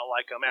just do not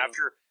like them.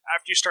 After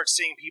you start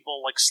seeing people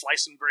like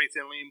slice them very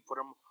thinly and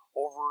put them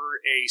over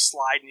a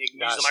slide and you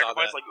can use the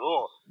microphone, it's like,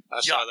 oh,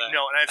 I saw that.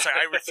 No, and it's like,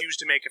 I refuse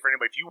to make it for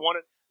anybody. If you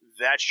want it,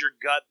 that's your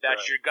gut.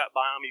 That's your gut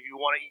biome. If you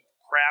want to eat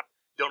crap,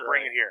 don't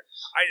bring it here.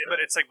 But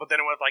it's like, but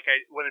then when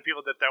the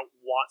people that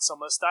want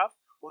some of the stuff,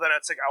 well, then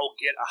it's like I will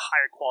get a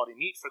higher quality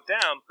meat for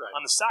them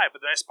on the side.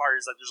 But the nice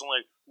part is that there's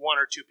only one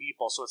or two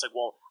people, so it's like,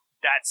 well,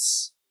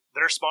 that's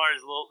their smart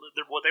is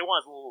what they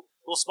want is a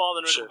little smaller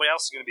than everybody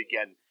else is going to be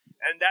getting,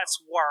 and that's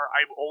where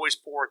I always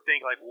forward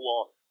think like,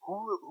 well,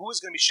 who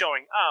is going to be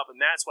showing up, and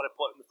that's what I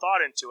put the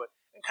thought into it,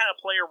 and kind of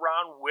play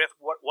around with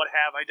what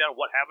have I done,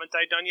 what haven't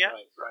I done yet,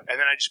 and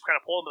then I just kind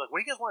of pull them like,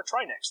 what do you guys want to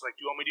try next? Like,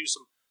 do you want me to do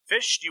some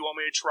fish? Do you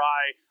want me to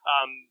try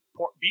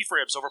beef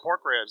ribs over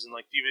pork ribs, and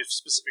like do you have a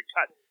specific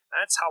cut? And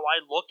that's how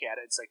I look at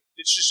it. It's like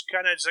it's just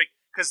kind of like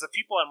because the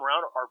people I'm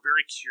around are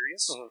very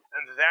curious,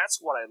 and that's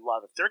what I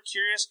love. If they're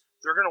curious,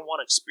 they're going to want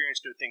to experience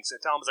new things. So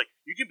I tell them, it's like,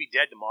 you can be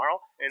dead tomorrow,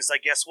 and it's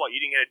like, guess what?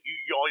 You didn't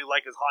get all you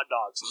like is hot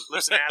dogs,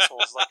 lips and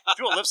assholes. Like, if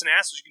you want lips and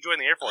assholes, you can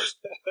join the Air Force.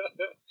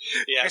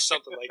 Yeah,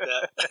 something like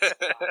that.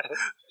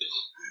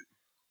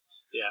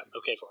 Yeah,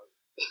 okay for it.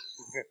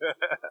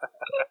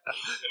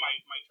 They might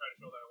try to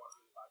show that I want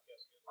to do the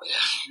podcast again.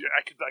 Yeah,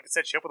 I could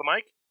set you up with a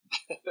mic.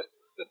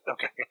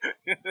 Okay.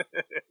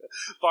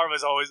 Farm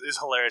is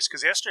hilarious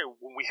because yesterday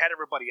when we had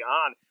everybody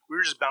on, we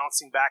were just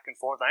bouncing back and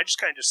forth, and I just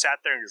kind of just sat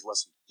there and just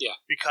listened. Yeah.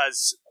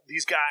 Because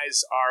these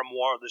guys are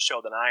more of the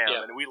show than I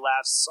am, and we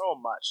laugh so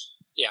much.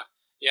 Yeah.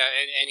 Yeah,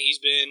 and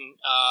he's been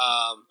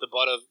the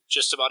butt of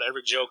just about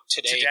every joke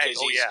today because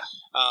he's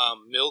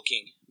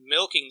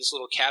milking this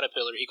little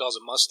caterpillar he calls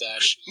a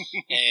mustache,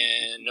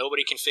 and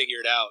nobody can figure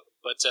it out.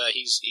 But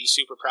he's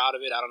super proud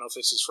of it. I don't know if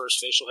it's his first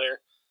facial hair.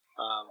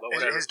 But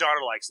whatever. His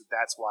daughter likes it.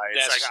 That's why.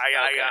 It's like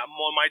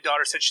when my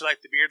daughter said she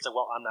liked the beard, it's like,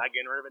 well, I'm not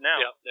getting rid of it now.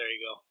 Yep, there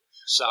you go.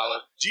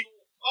 Solid.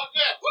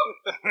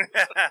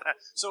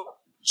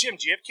 So, Jim,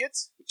 do you have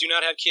kids? Do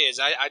not have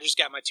kids. I just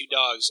got my two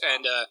dogs,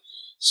 and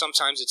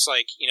sometimes it's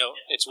like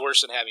it's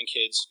worse than having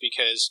kids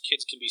because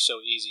kids can be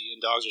so easy and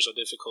dogs are so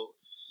difficult.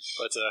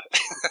 But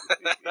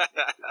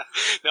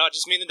no,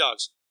 just me and the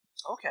dogs.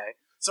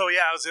 Okay. So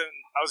yeah, I was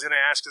gonna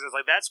ask because it's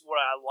like that's what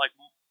I like.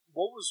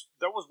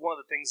 That was one of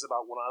the things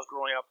about when I was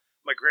growing up.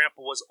 My grandpa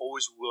was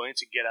always willing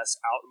to get us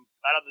out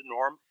of the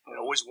norm and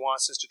always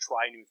wants us to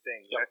try new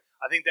things. Yep.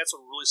 I think that's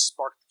what really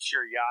sparked the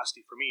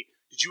curiosity for me.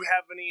 Did you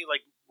have any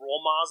like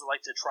role models that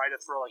like to try to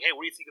throw like, hey,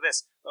 what do you think of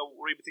this?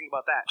 What do you think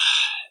about that?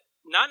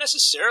 Not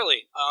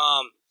necessarily.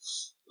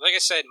 Like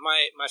I said,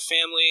 my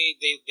family,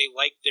 they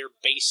like their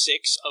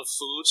basics of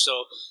food.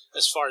 So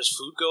as far as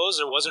food goes,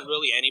 there wasn't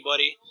really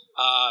anybody.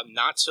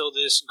 Not till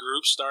this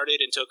group started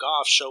and took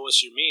off, Show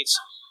Us Your Meats.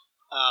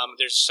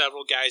 There's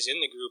several guys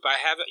in the group.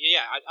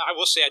 I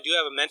will say I do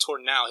have a mentor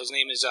now. His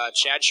name is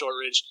Chad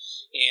Shortridge,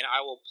 and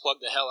I will plug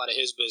the hell out of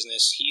his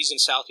business. He's in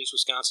Southeast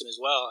Wisconsin as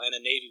well, and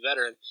a Navy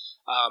veteran.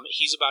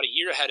 He's about a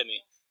year ahead of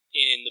me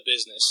in the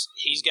business.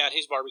 He's got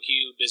his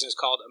barbecue business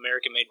called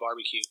American Made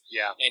Barbecue.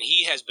 Yeah. And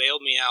he has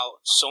bailed me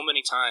out so many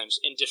times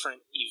in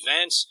different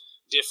events,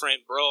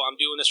 bro, I'm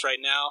doing this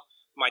right now.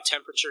 My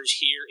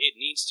temperature's here. It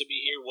needs to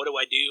be here. What do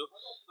I do?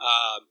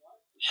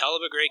 Hell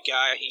of a great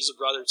guy. He's a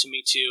brother to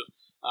me too.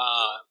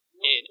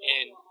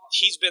 And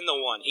he's been the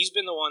one. He's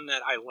been the one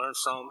that I learned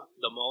from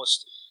the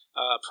most.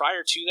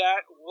 Prior to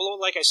that,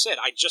 well, like I said,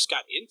 I just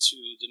got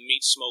into the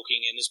meat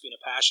smoking and this being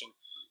a passion,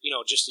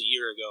 just a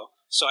year ago.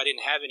 So I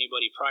didn't have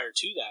anybody prior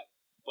to that.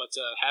 But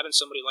having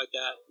somebody like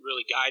that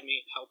really guide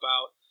me, help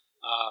out,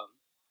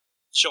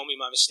 show me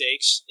my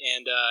mistakes,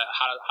 and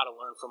how to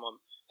learn from them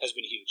has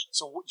been huge.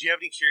 So, do you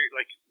have any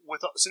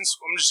since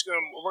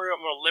we're going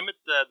to limit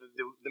the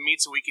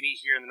meats that we can eat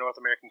here in the North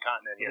American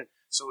continent here.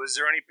 Mm-hmm. So, is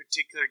there any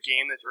particular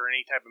game or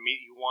any type of meat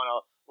you want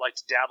to like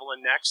to dabble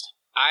in next?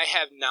 I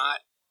have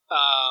not.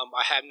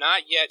 I have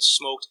not yet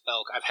smoked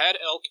elk. I've had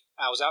elk.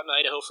 I was out in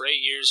Idaho for 8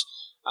 years.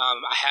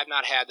 I have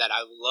not had that.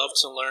 I would love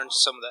to learn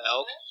some of the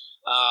elk.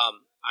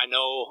 I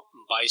know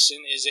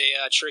bison is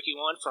a tricky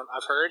one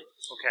I've heard.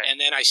 Okay. And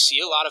then I see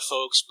a lot of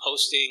folks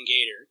posting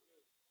gator.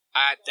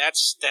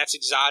 That's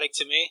exotic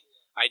to me.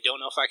 I don't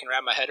know if I can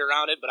wrap my head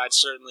around it, but I'd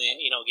certainly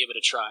give it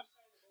a try.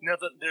 No,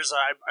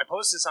 I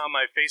posted this on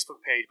my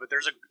Facebook page, but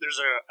there's a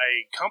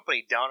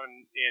company down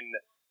in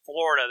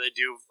Florida that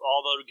do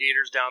all the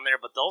gators down there,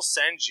 but they'll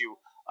send you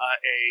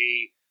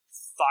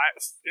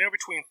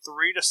between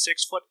 3 to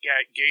 6 foot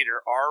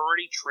gator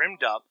already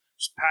trimmed up,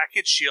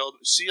 packaged,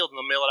 sealed, and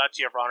they'll mail it out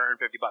to you for $150.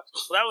 Well,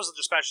 that was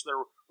the special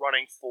they're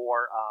running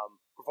for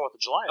 4th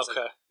of July.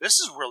 Okay, this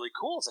is really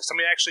cool. It's like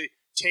somebody actually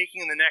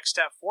taking the next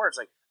step forward.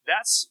 It's like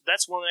that's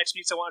one of the next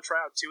meats I want to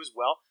try out too as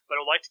well. But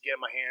I would like to get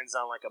my hands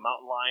on like a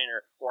mountain lion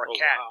or a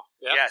cat. Wow.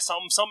 Yeah,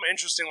 something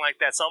interesting like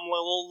that. Something a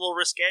little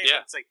risque.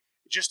 Yeah. It's like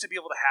just to be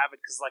able to have it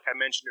because, like I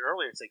mentioned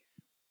earlier, it's like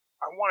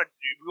we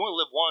only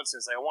live once,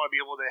 and it's like I want to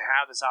be able to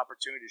have this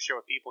opportunity to share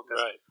with people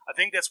because I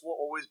think that's what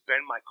always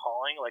been my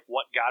calling. Like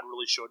what God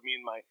really showed me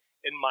in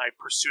my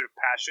pursuit of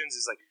passions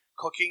is like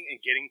cooking and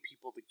getting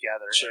people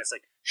together. Sure. And it's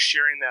like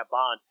sharing that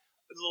bond.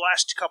 The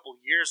last couple of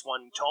years,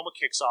 when Toma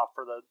kicks off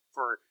for the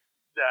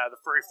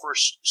very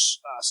first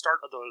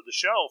start of the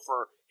show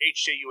for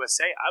HJ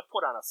USA, I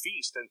put on a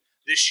feast, and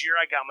this year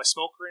I got my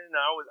smoker in,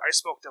 and I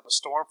smoked up a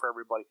storm for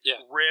everybody.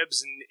 Yeah. Ribs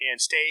and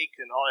steak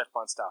and all that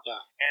fun stuff. Yeah.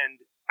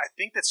 And I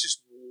think that's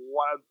just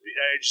what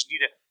I just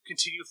need to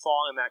continue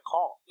following that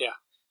call. Yeah.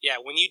 Yeah,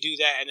 when you do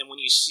that, and then when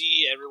you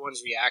see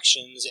everyone's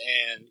reactions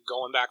and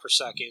going back for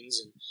seconds,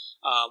 and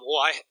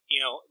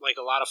like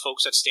a lot of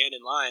folks that stand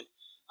in line,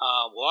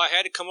 I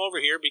had to come over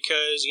here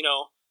because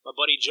my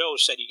buddy Joe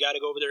said you got to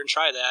go over there and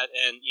try that,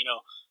 and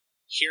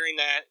hearing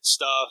that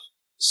stuff,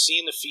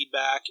 seeing the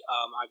feedback,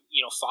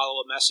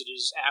 follow up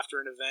messages after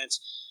an event,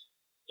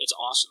 it's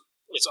awesome.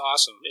 It's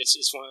awesome. It's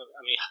one of,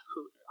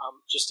 I'm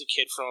just a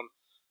kid from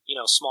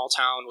small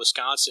town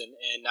Wisconsin,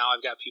 and now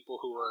I've got people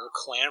who are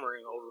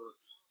clamoring over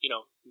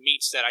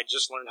meats that I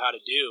just learned how to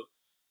do.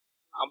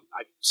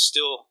 I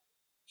still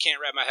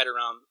can't wrap my head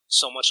around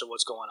so much of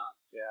what's going on.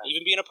 Yeah.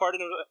 Even being a part of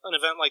an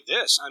event like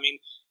this,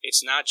 it's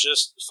not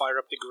just fire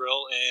up the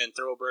grill and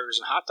throw burgers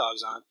and hot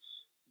dogs on.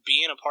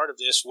 Being a part of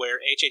this,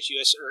 where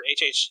HHUS or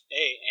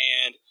HHA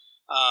and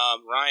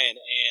Ryan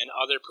and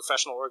other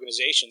professional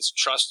organizations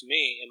trust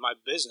me in my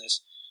business,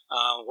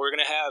 we're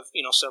going to have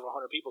several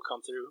hundred people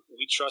come through.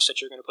 We trust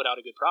that you're going to put out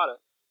a good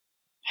product.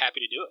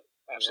 Happy to do it.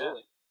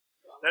 Absolutely.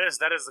 Yeah.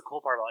 That is the cool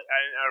part about it.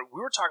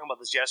 We were talking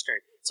about this yesterday.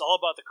 It's all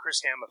about the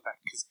Chris Ham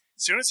effect because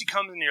as soon as he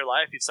comes into your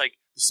life, it's like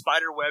the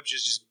spider webs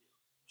just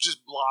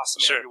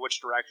blossom every which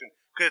direction.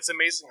 Because it's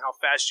amazing how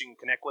fast you can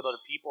connect with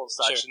other people and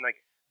such. Sure. And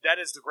like that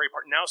is the great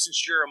part. Now,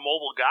 since you're a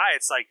mobile guy,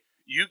 it's like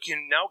you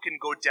can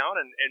go down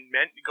and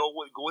go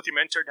with your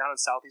mentor down in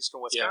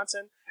southeastern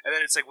Wisconsin, and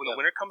then it's like when the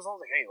winter comes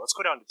along, like, hey, let's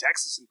go down to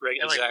Texas and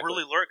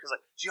really learn because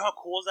like, do you know how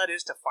cool that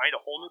is to find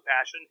a whole new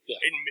passion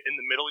in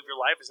the middle of your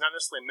life? It's not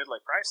necessarily a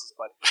midlife crisis,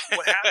 but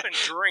what happened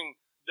during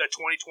the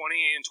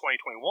 2020 and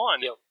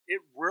 2021,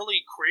 it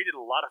really created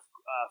a lot of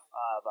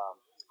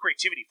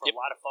creativity for a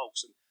lot of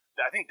folks, and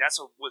I think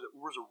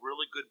was a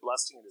really good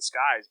blessing in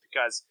disguise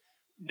because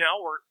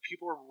now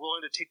people are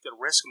willing to take the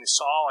risk, and they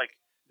saw like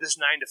this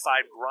 9 to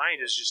 5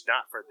 grind is just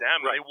not for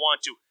them. Right. They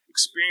want to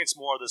experience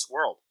more of this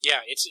world.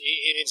 Yeah, it's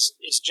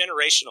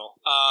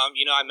generational.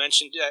 I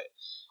mentioned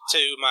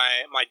to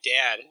my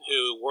dad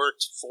who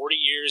worked 40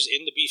 years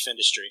in the beef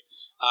industry.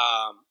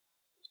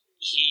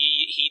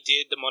 He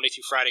did the Monday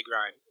through Friday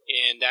grind,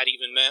 and that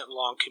even meant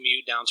long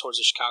commute down towards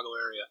the Chicago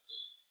area.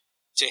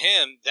 To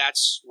him,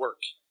 that's work.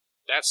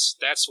 That's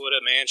what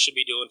a man should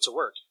be doing to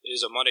work,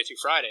 is a Monday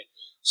through Friday.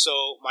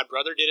 So my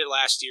brother did it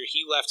last year.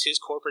 He left his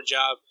corporate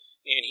job,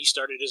 and he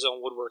started his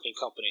own woodworking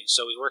company.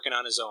 So he's working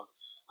on his own.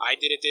 I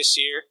did it this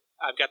year.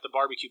 I've got the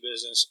barbecue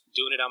business,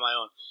 doing it on my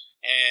own.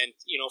 And,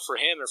 for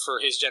him or for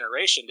his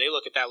generation, they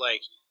look at that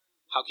like,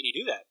 how can you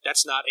do that?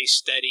 That's not a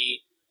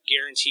steady,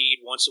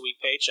 guaranteed, once-a-week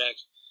paycheck.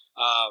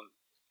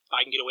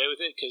 I can get away with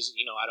it because,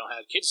 I don't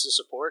have kids to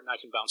support, and I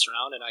can bounce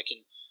around, and I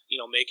can,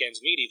 make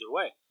ends meet either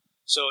way.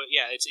 So,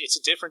 yeah, it's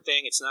a different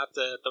thing. It's not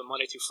the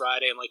Monday through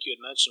Friday, and like you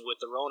had mentioned,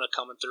 with the Rona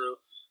coming through,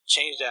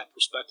 changed that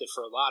perspective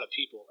for a lot of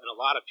people, and a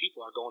lot of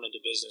people are going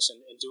into business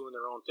and doing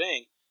their own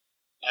thing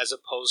as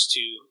opposed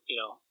to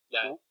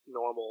that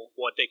normal,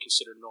 what they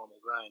consider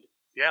normal grind.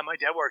 Yeah, my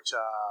dad worked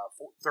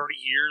 30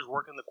 years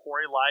working the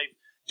quarry life,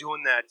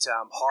 doing that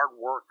hard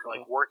work,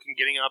 like working,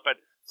 getting up at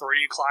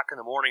 3 o'clock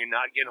in the morning and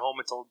not getting home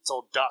until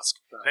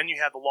dusk. Right. Then you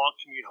have the long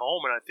commute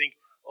home, and I think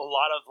a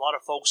lot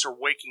of folks are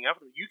waking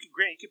up. You could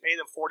pay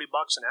them $40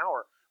 an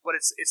hour. But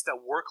it's the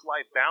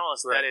work-life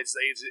balance that is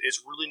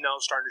really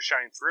now starting to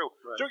shine through.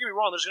 Right. Don't get me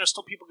wrong, there's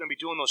still people going to be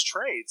doing those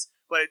trades,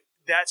 but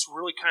that's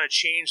really kind of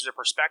changed their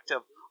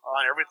perspective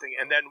on everything.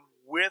 And then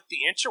with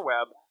the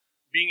interweb,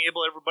 being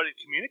able everybody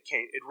to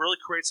communicate, it really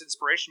creates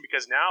inspiration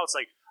because now it's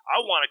like I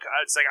would like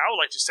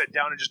to sit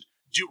down and just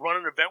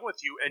run an event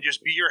with you and just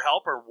be your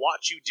helper,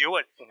 watch you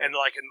do it, and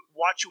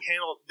watch you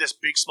handle this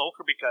big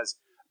smoker because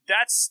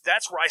that's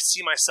where I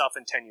see myself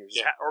in 10 years.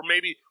 Yeah. Or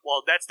maybe,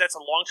 that's a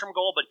long-term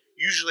goal, but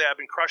usually I've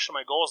been crushing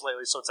my goals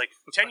lately. So it's like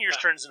 10 years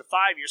turns into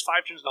 5 years,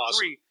 5 turns into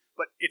 3.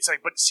 But it's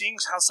like, seeing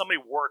how somebody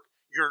work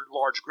your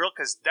large grill,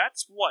 because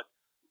that's what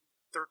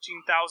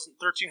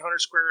 1,300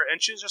 square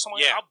inches or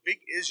something. Yeah. How big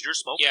is your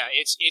smoker? Yeah,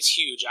 it's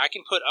huge. I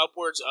can put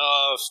upwards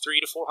of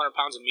 300 to 400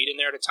 pounds of meat in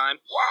there at a time.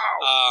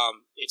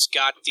 Wow. It's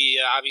got the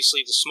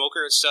obviously the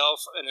smoker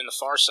itself, and then the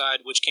far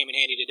side, which came in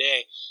handy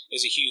today,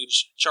 is a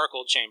huge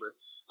charcoal chamber.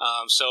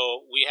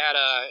 So we had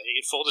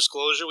in full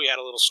disclosure, we had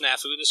a little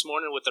snafu this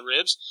morning with the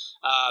ribs.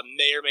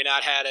 May or may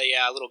not had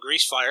a little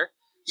grease fire.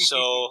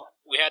 So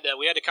we had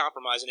to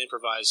compromise and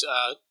improvise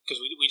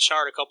because we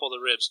charred a couple of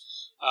the ribs.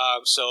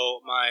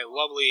 So my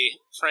lovely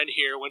friend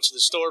here went to the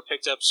store,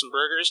 picked up some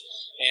burgers,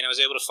 and I was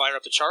able to fire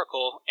up the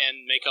charcoal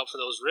and make up for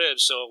those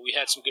ribs. So we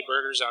had some good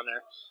burgers on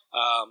there.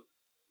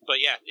 But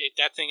yeah,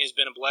 that thing has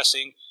been a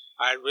blessing.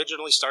 I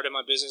originally started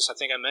my business, I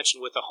think I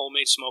mentioned, with a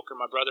homemade smoker.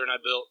 My brother and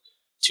I built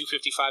 2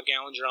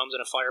 55-gallon drums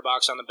and a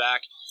firebox on the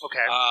back.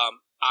 Okay.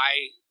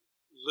 I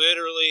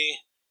literally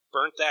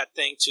burnt that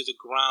thing to the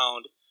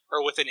ground,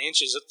 or within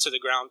inches to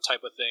the ground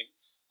type of thing,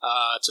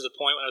 to the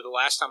point where the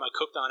last time I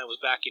cooked on it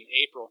was back in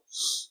April.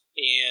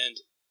 And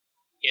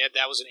yeah,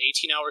 that was an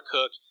 18-hour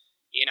cook,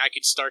 and I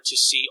could start to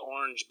see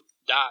orange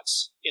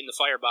dots in the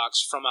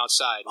firebox from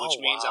outside, which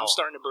means I'm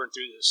starting to burn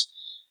through this.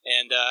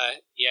 And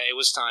yeah, it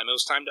was time. It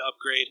was time to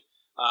upgrade.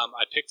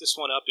 I picked this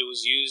one up. It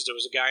was used. There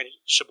was a guy in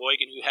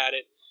Sheboygan who had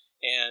it,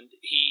 and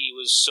he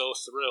was so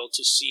thrilled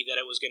to see that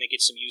it was going to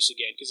get some use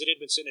again because it had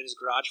been sitting in his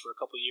garage for a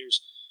couple of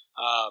years.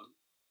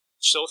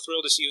 So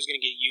thrilled to see it was going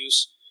to get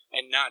use,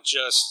 and not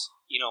just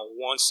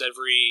once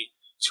every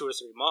 2 or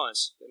 3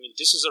 months. I mean,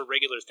 this is a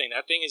regular thing.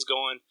 That thing is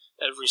going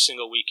every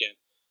single weekend.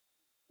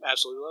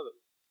 Absolutely love it.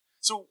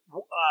 So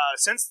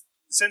since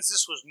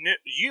this was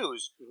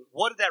used,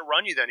 what did that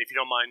run you then, if you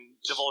don't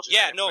mind divulging?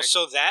 Yeah, no.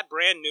 So that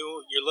brand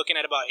new, you're looking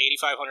at about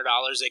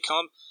 $8,500. They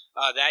come.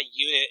 That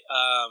unit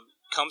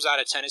comes out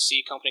of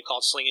Tennessee, a company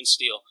called Sling and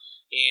Steel,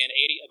 and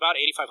about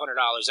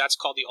 $8,500. That's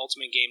called the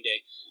Ultimate Game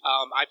Day.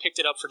 I picked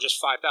it up for just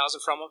 $5,000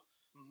 from them,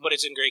 but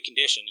it's in great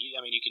condition.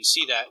 You can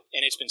see that,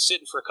 and it's been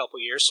sitting for a couple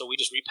of years. So we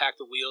just repacked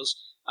the wheels,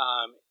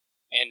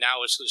 and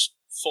now it's just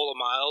full of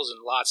miles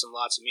and lots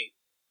of meat.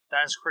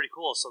 That's pretty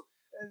cool. So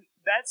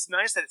that's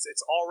nice that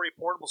it's already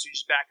portable. So you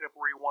just back it up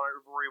where you want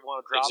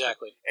to drop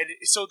exactly. it.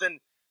 And so then,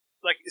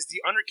 like, is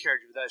the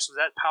undercarriage of that? So is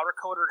that powder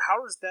coated?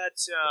 How does that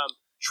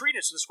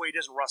treated so this way it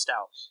doesn't rust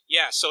out?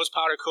 Yeah, so it's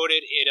powder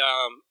coated. It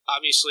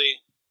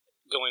obviously,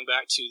 going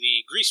back to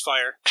the grease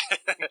fire,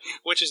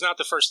 which is not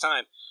the first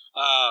time.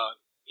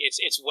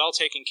 It's well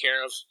taken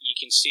care of. You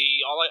can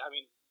see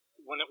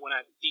when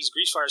these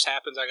grease fires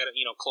happens, I got to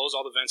close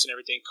all the vents and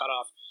everything, cut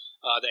off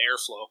the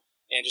airflow,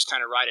 and just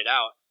kind of ride it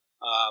out.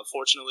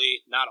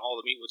 Fortunately, not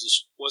all the meat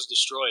was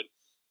destroyed,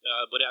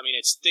 but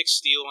it's thick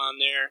steel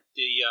on there.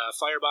 The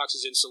firebox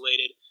is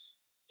insulated.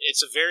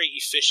 It's a very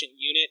efficient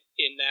unit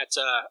in that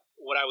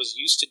what I was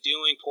used to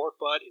doing, pork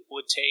butt,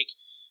 would take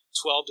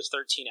 12 to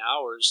 13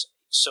 hours.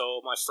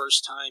 So my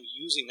first time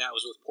using that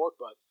was with pork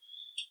butt.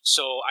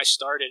 So I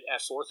started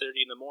at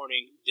 4:30 in the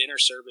morning. Dinner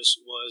service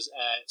was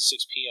at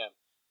 6 p.m.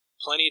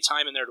 Plenty of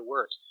time in there to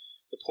work.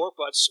 The pork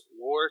butts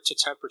were to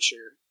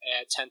temperature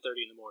at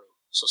 10:30 in the morning.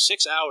 So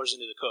 6 hours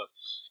into the cook.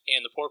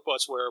 And the pork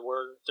butts were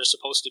where they're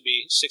supposed to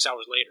be 6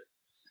 hours later.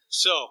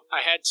 So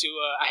I had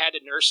to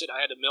nurse it. I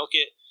had to milk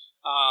it.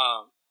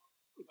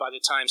 By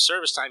the time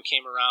service time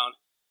came around,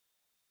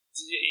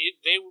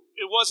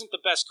 it wasn't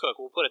the best cook.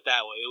 We'll put it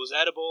that way. It was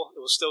edible.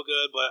 It was still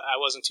good, but I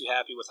wasn't too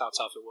happy with how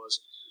tough it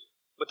was.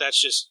 But that's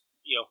just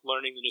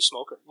learning the new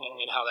smoker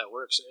and how that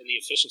works and the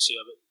efficiency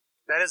of it.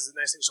 That is the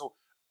nice thing. So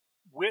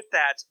with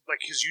that,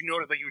 like, because you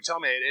noted, like you were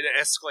telling me, it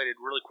escalated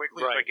really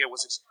quickly. Right. Like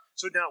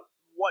so now.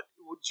 What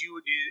would you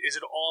do? Is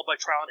it all by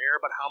trial and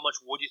error? But how much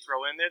would you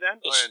throw in there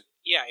then?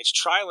 It's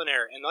trial and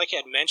error. And like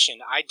I had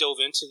mentioned, I dove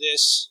into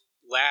this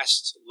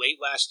late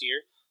last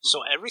year. Mm-hmm.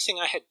 So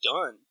everything I had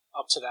done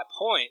up to that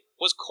point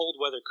was cold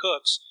weather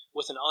cooks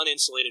with an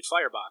uninsulated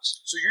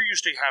firebox. So you're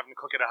used to having to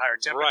cook at a higher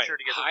temperature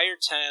to get higher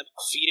temp,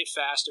 feed it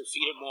faster,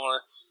 feed it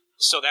more.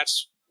 So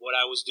that's what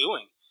I was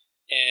doing,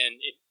 and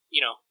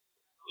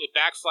it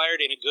backfired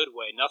in a good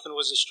way. Nothing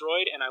was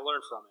destroyed, and I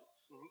learned from it.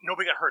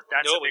 Nobody got hurt.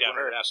 Nobody got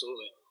hurt.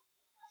 Absolutely.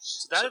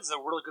 So that is a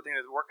really good thing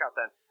to work out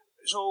then.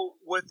 So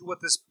with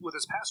this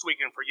past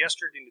weekend, for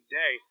yesterday and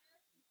today,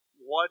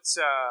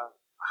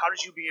 how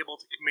did you be able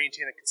to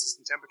maintain a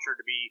consistent temperature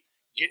to be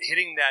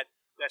hitting that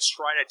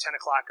stride at 10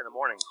 o'clock in the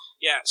morning?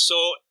 Yeah.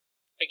 So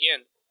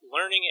again,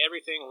 learning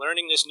everything,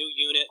 learning this new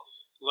unit,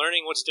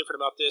 learning what's different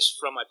about this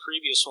from my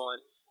previous one.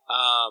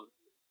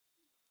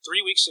 3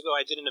 weeks ago,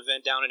 I did an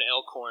event down in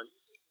Elkhorn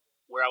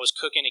where I was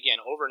cooking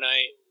again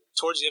overnight.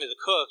 Towards the end of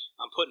the cook,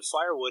 I'm putting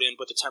firewood in,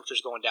 but the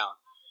temperature's going down.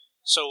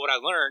 So what I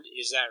learned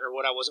is that, or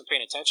what I wasn't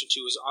paying attention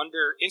to, is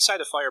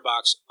inside the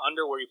firebox,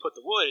 under where you put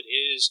the wood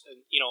is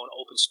an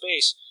open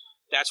space.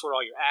 That's where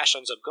all your ash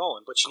ends up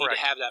going, but you Correct.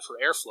 Need to have that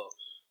for airflow.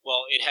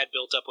 Well, it had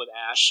built up with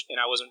ash, and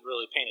I wasn't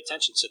really paying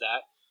attention to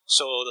that.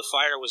 So the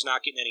fire was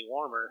not getting any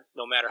warmer,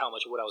 no matter how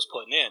much wood I was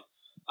putting in.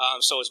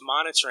 So it's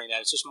monitoring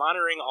that. It's just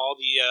monitoring all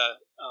the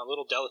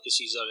little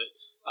delicacies of it.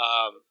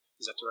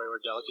 Is that the right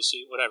word?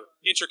 Delicacy? Whatever.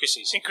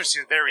 Intricacies.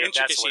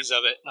 Intricacies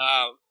of it.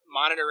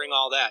 Monitoring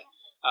all that.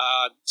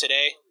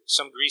 Today,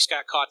 some grease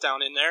got caught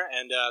down in there,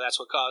 and that's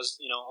what caused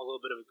a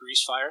little bit of a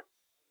grease fire.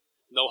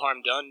 No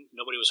harm done.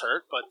 Nobody was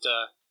hurt, but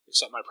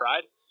except my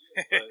pride.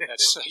 But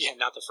that's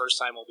not the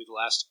first time. Will be the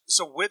last.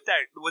 So with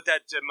that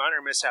minor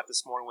mishap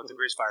this morning with the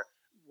grease fire,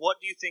 what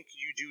do you think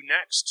you do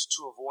next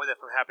to avoid that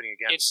from happening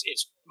again?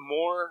 It's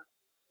more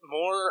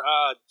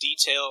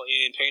detail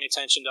in paying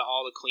attention to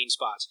all the clean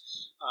spots,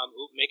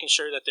 making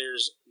sure that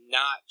there's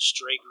not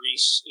stray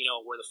grease,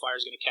 where the fire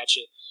is going to catch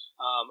it.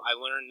 I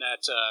learned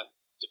that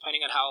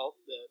depending on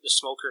how the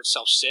smoker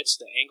itself sits,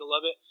 the angle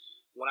of it,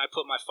 when I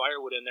put my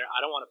firewood in there,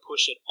 I don't want to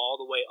push it all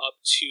the way up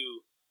to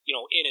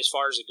in as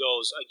far as it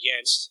goes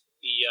against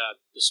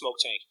the smoke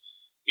tank,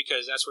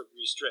 because that's where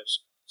grease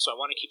drips. So I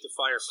want to keep the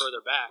fire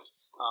further back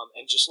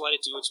and just let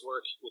it do its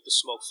work with the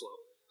smoke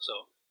flow.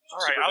 So all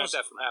right, to prevent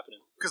that from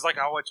happening. Because like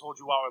how I told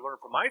you, how I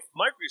learned from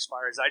my grease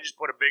fire is I just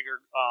put a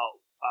bigger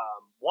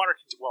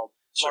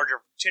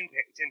larger tin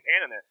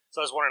pan in there.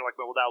 So I was wondering,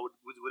 would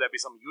that be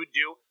something you would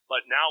do?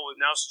 But now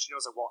since you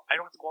know, it's like, well, I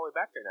don't have to go all the way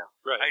back there now.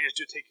 Right. I just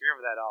do take care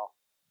of that all.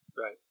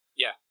 Right.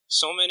 Yeah.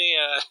 So many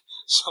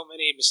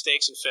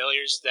mistakes and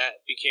failures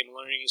that became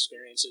learning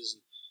experiences,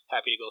 and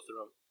happy to go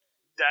through them.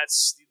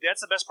 That's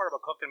the best part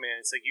about cooking, man.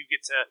 It's like you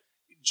get to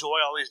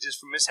enjoy all these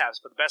different mishaps,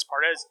 but the best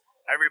part is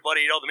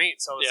everybody ate all the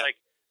meat. So it's like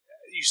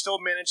you still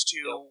managed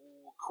to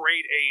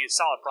create a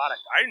solid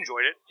product. I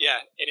enjoyed it.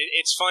 Yeah, and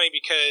it's funny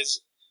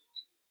because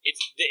it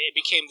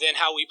became then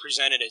how we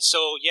presented it.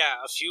 So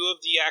a few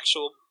of the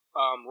actual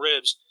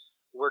ribs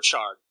were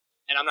charred,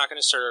 and I'm not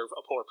going to serve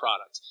a poor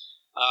product.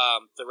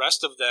 The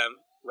rest of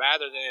them,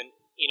 rather than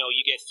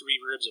you get 3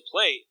 ribs a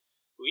plate,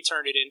 we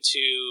turned it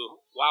into,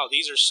 wow,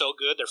 these are so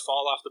good, they're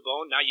fall off the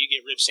bone. Now you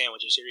get rib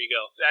sandwiches. Here you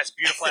go. That's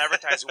beautiful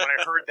advertising. When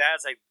I heard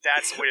that, it's like,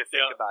 that's the way to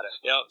think about it.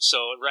 Yeah.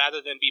 So rather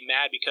than be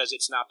mad because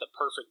it's not the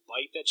perfect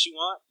bite that you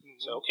want,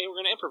 so okay,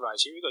 we're going to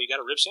improvise. Here you go. You got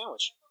a rib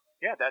sandwich.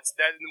 Yeah, that's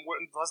that.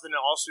 Plus, then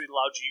it also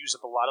allowed you to use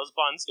up a lot of those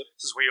buns. Yep.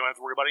 This is where you don't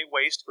have to worry about any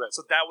waste. Right.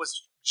 So that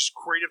was just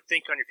creative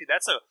thinking on your feet.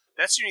 That's the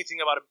unique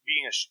thing about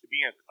being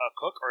a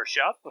cook or a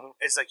chef.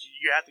 Is like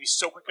you have to be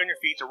so quick on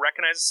your feet to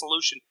recognize a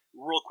solution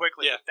real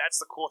quickly. Yeah. That's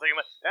the cool thing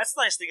about. That's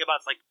the nice thing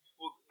about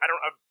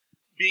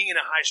being in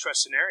a high stress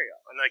scenario,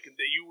 and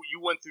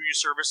you went through your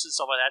services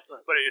stuff like that.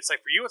 Right. But it's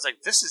like for you, it's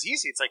like this is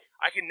easy. It's like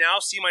I can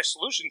now see my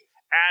solution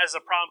as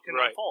a problem can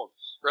unfold.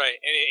 Right,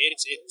 and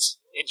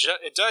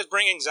it does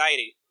bring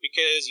anxiety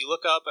because you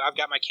look up. I've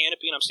got my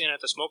canopy and I'm standing at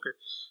the smoker,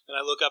 and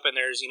I look up and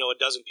there's a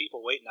dozen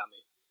people waiting on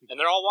me,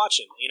 and they're all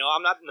watching.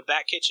 I'm not in the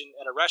back kitchen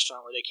at a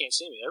restaurant where they can't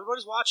see me.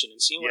 Everybody's watching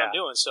and seeing what I'm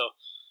doing, so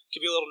it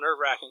could be a little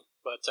nerve wracking.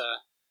 But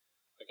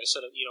like I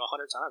said, 100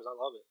 times, I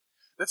love it.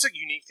 That's a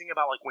unique thing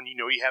about when you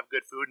have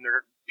good food and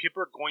people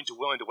are going to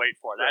willing to wait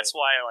for it. Right. That's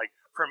why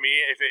for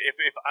me,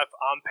 if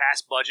I'm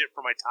past budget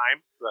for my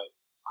time, right.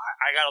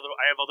 I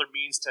have other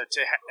means to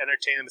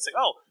entertain them. It's like,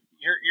 oh,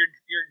 your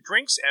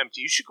drink's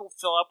empty. You should go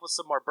fill up with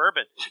some more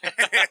bourbon.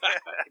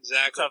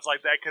 Exactly. Stuff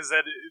like that, because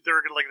then they're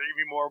gonna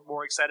be more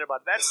excited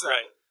about it. That's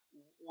right.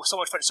 So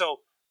much fun.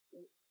 So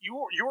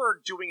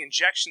you're doing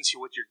injections here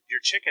with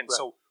your chicken. Right.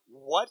 So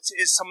what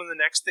is some of the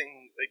next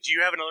thing? Do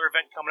you have another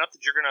event coming up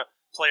that you're gonna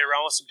play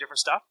around with some different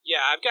stuff?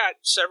 Yeah, I've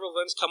got several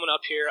events coming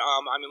up here.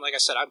 Like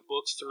I said, I'm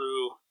booked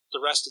through the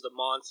rest of the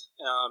month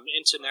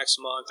into next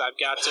month. I've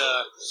got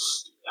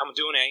I'm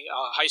doing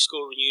a high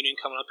school reunion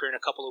coming up here in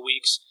a couple of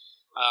weeks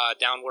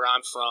down where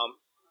I'm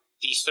from.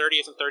 The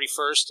 30th and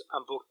 31st,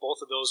 I'm booked both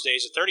of those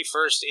days. The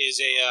 31st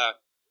is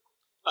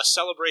a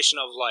celebration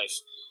of life.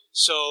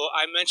 So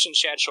I mentioned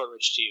Chad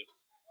Shortridge to you.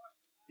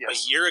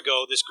 Yes. A year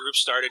ago, this group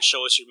started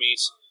Show Us Your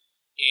Meats,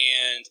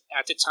 and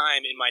at the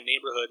time in my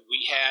neighborhood,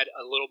 we had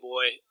a little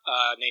boy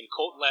named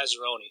Colton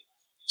Lazzaroni,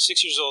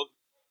 6 years old,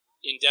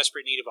 in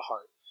desperate need of a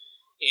heart.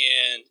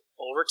 And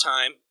over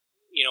time,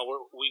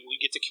 we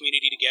get the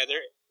community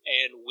together,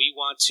 and we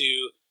want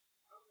to.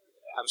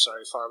 I'm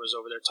sorry, Farb was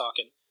over there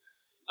talking.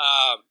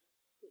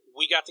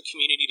 We got the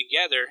community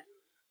together.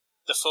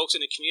 The folks in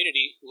the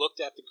community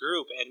looked at the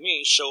group and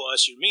me, Show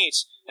Us Your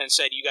Meats, and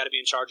said, "You got to be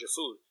in charge of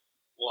food."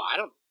 Well, I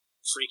don't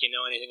freaking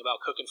know anything about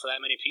cooking for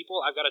that many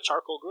people. I've got a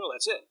charcoal grill.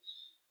 That's it.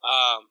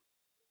 A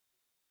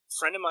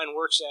friend of mine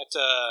works at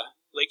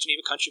Lake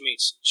Geneva Country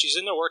Meats. She's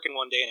in there working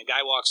one day, and a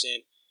guy walks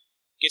in,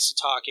 gets to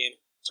talking.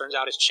 Turns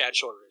out it's Chad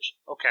Shortridge.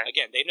 Okay.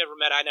 Again, they've never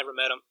met. I never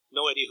met him.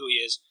 No idea who he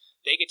is.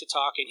 They get to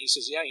talking. He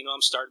says, "Yeah,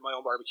 I'm starting my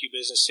own barbecue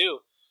business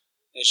too."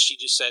 And she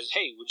just says,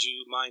 "Hey, would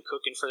you mind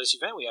cooking for this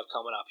event we have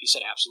coming up?" He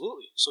said,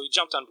 "Absolutely." So he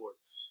jumped on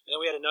board. And then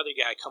we had another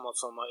guy come up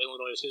from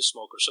Illinois with his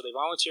smoker. So they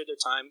volunteered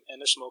their time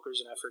and their smokers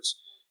and efforts,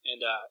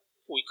 and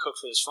we cooked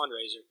for this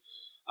fundraiser.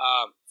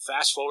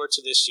 Fast forward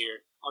to this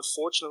year.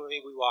 Unfortunately,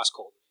 we lost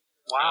Colton.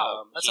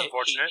 Wow, that's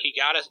unfortunate. He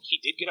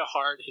did get a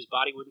heart. His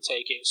body wouldn't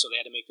take it, so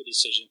they had to make the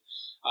decision.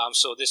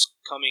 So this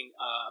coming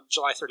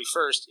July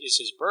 31st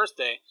is his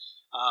birthday.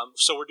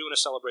 So we're doing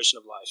a celebration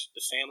of life.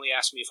 The family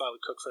asked me if I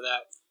would cook for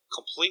that.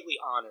 Completely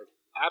honored,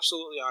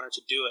 absolutely honored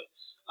to do it.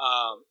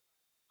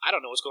 I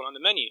don't know what's going on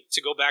the menu.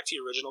 To go back to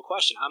your original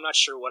question, I'm not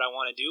sure what I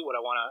want to do, what I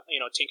want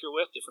to tinker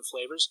with, different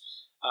flavors.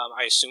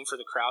 I assume for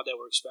the crowd that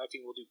we're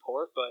expecting, we'll do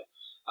pork, but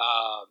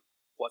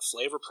what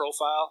flavor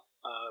profile,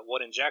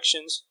 what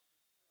injections.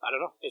 I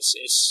don't know. It's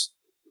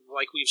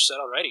like we've said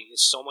already.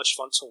 It's so much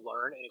fun to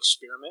learn and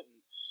experiment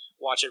and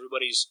watch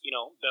everybody's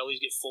bellies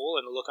get full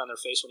and the look on their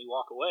face when you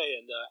walk away.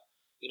 And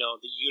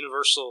the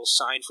universal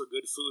sign for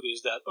good food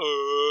is that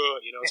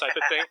type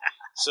of thing.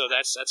 So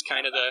that's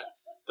kind of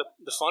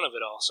the fun of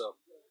it all. So.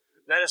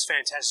 That is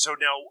fantastic. So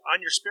now,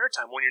 on your spare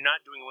time, when you're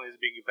not doing one of these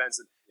big events,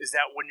 is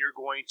that when you're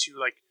going to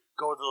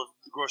go to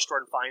the grocery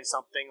store and find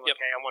something Yep.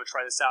 hey, I want to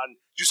try this out, and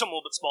do something a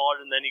little bit smaller,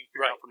 and then you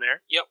figure it out from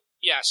there? Yep.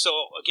 Yeah.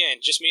 So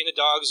again, just me and the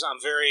dogs. I'm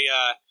very.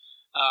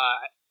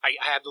 I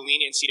have the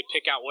leniency to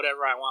pick out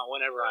whatever I want,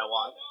 whenever I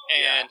want,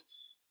 and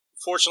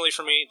fortunately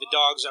for me, the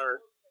dogs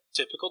are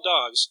typical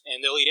dogs,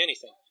 and they'll eat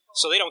anything.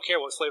 So they don't care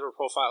what flavor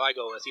profile I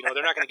go with. They're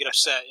not going to get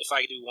upset if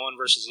I do one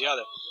versus the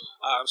other.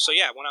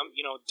 When I'm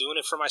doing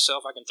it for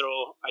myself, I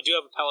do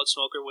have a pellet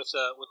smoker with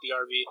the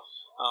RV,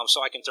 so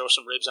I can throw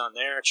some ribs on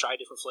there, try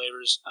different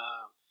flavors,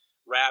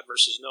 wrap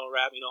versus no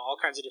wrap, all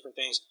kinds of different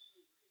things.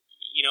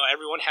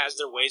 Everyone has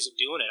their ways of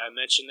doing it. I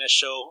mentioned that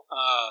show,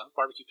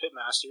 Barbecue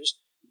Pitmasters.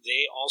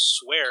 They all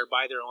swear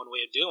by their own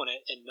way of doing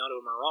it, and none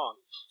of them are wrong.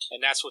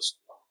 And that's what's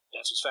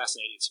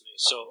fascinating to me.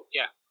 So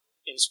yeah,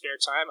 in spare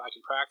time, I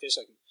can practice.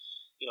 I can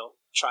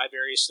try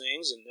various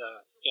things and,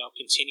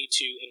 continue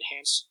to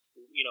enhance,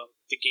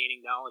 the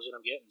gaining knowledge that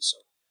I'm getting. So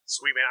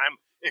sweet, man.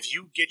 If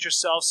you get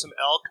yourself some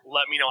elk,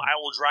 let me know. I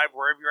will drive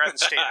wherever you're at in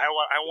the state. I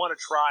want to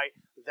try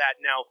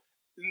that now.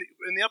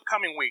 In the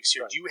upcoming weeks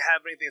here, do you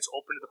have anything that's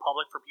open to the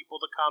public for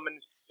people to come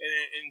and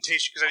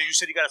taste? Because you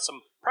said you got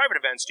some private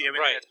events. Do you have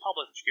anything that's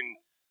public that you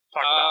can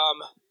talk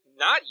about?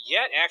 Not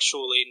yet,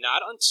 actually.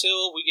 Not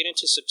until we get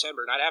into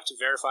September. And I'd have to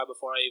verify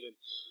before I even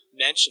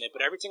mention it.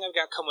 But everything I've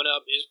got coming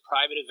up is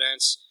private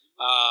events.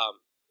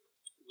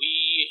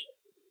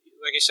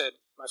 Like I said,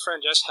 my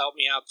friend just helped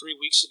me out. 3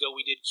 weeks ago,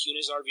 we did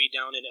Cuna's RV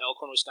down in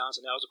Elkhorn,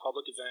 Wisconsin. That was a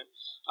public event.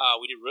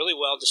 We did really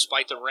well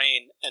despite the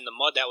rain and the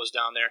mud that was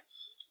down there.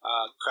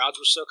 Crowds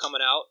were still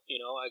coming out.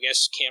 I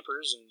guess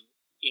campers and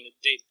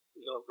they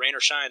rain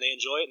or shine, they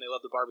enjoy it and they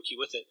love the barbecue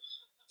with it.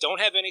 Don't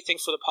have anything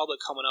for the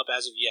public coming up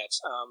as of yet,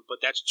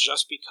 but that's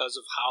just because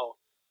of how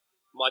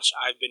much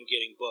I've been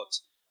getting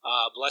booked.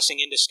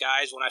 Blessing in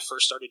disguise, when I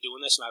first started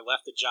doing this and I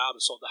left the job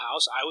and sold the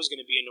house, I was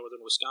going to be in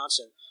northern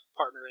Wisconsin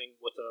partnering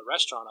with a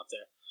restaurant up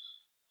there.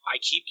 I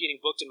keep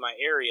getting booked in my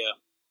area,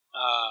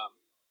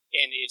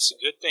 and it's a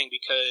good thing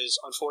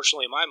because,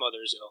 unfortunately, my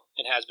mother is ill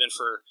and has been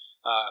for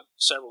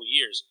several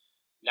years.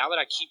 Now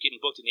that I keep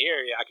getting booked in the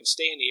area, I can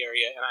stay in the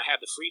area, and I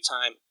have the free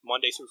time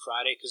Monday through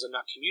Friday because I'm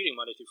not commuting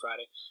Monday through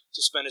Friday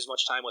to spend as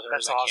much time with her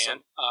as I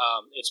can.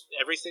 It's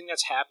everything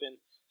that's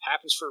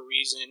happens for a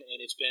reason, and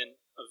it's been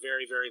a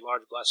very, very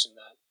large blessing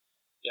that,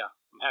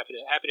 I'm happy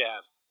to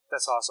have.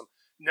 That's awesome.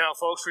 Now,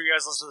 folks, for you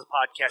guys listening to the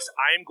podcast,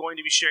 I am going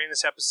to be sharing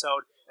this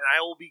episode, and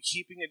I will be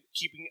keeping an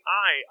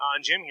eye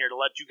on Jim here to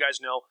let you guys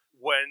know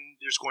when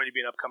there's going to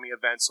be an upcoming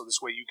event, so this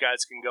way you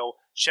guys can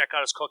go check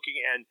out his cooking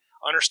and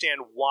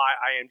understand why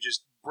I am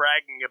just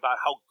bragging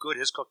about how good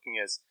his cooking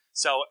is.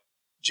 So,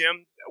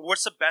 Jim,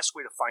 what's the best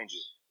way to find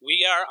you?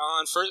 We are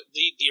on, for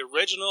the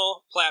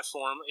original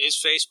platform is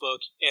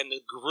Facebook, and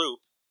the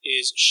group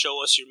is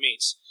Show Us Your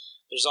Meats.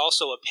 There's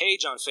also a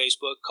page on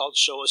Facebook called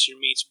Show Us Your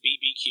Meats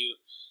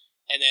BBQ,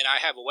 and then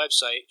I have a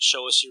website,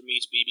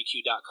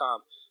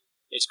 showusyourmeatsbbq.com.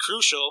 It's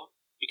crucial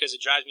because it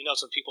drives me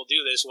nuts when people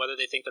do this, whether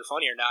they think they're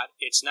funny or not.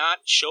 It's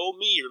not show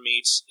me your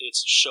meats,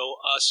 it's show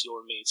us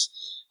your meats.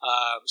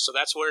 So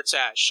that's where it's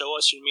at,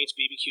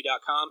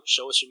 showusyourmeatsbbq.com,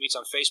 Show Us Your Meats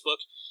on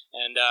Facebook,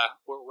 and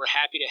we're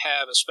happy to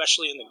have,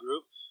 especially in the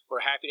group,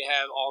 we're happy to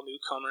have all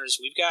newcomers.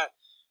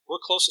 We're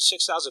close to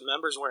 6,000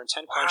 members. We're in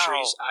 10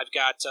 countries. Wow. I've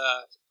got 2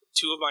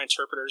 of my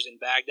interpreters in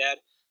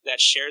Baghdad that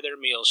share their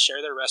meals,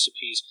 share their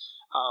recipes,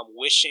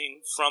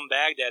 wishing from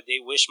Baghdad, they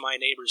wish my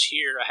neighbors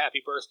here a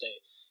happy birthday.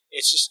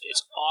 It's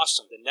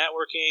awesome. The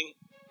networking,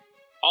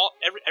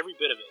 every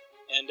bit of it.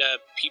 And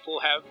people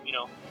have,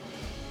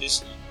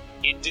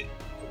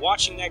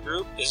 watching that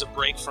group is a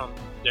break from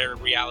their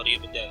reality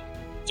of the day.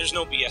 There's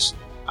no BS.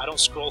 I don't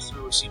scroll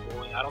through and see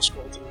bullying. I don't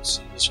scroll through and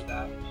see this or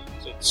that.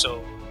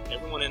 So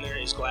everyone in there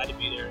is glad to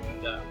be there,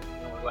 and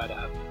we're glad to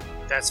have them.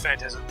 That's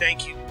fantastic.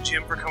 Thank you,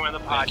 Jim, for coming on the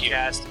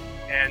podcast,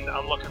 and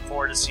I'm looking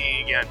forward to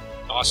seeing you again.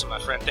 Awesome, my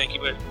friend. Thank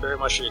you very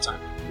much for your time.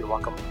 You're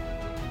welcome.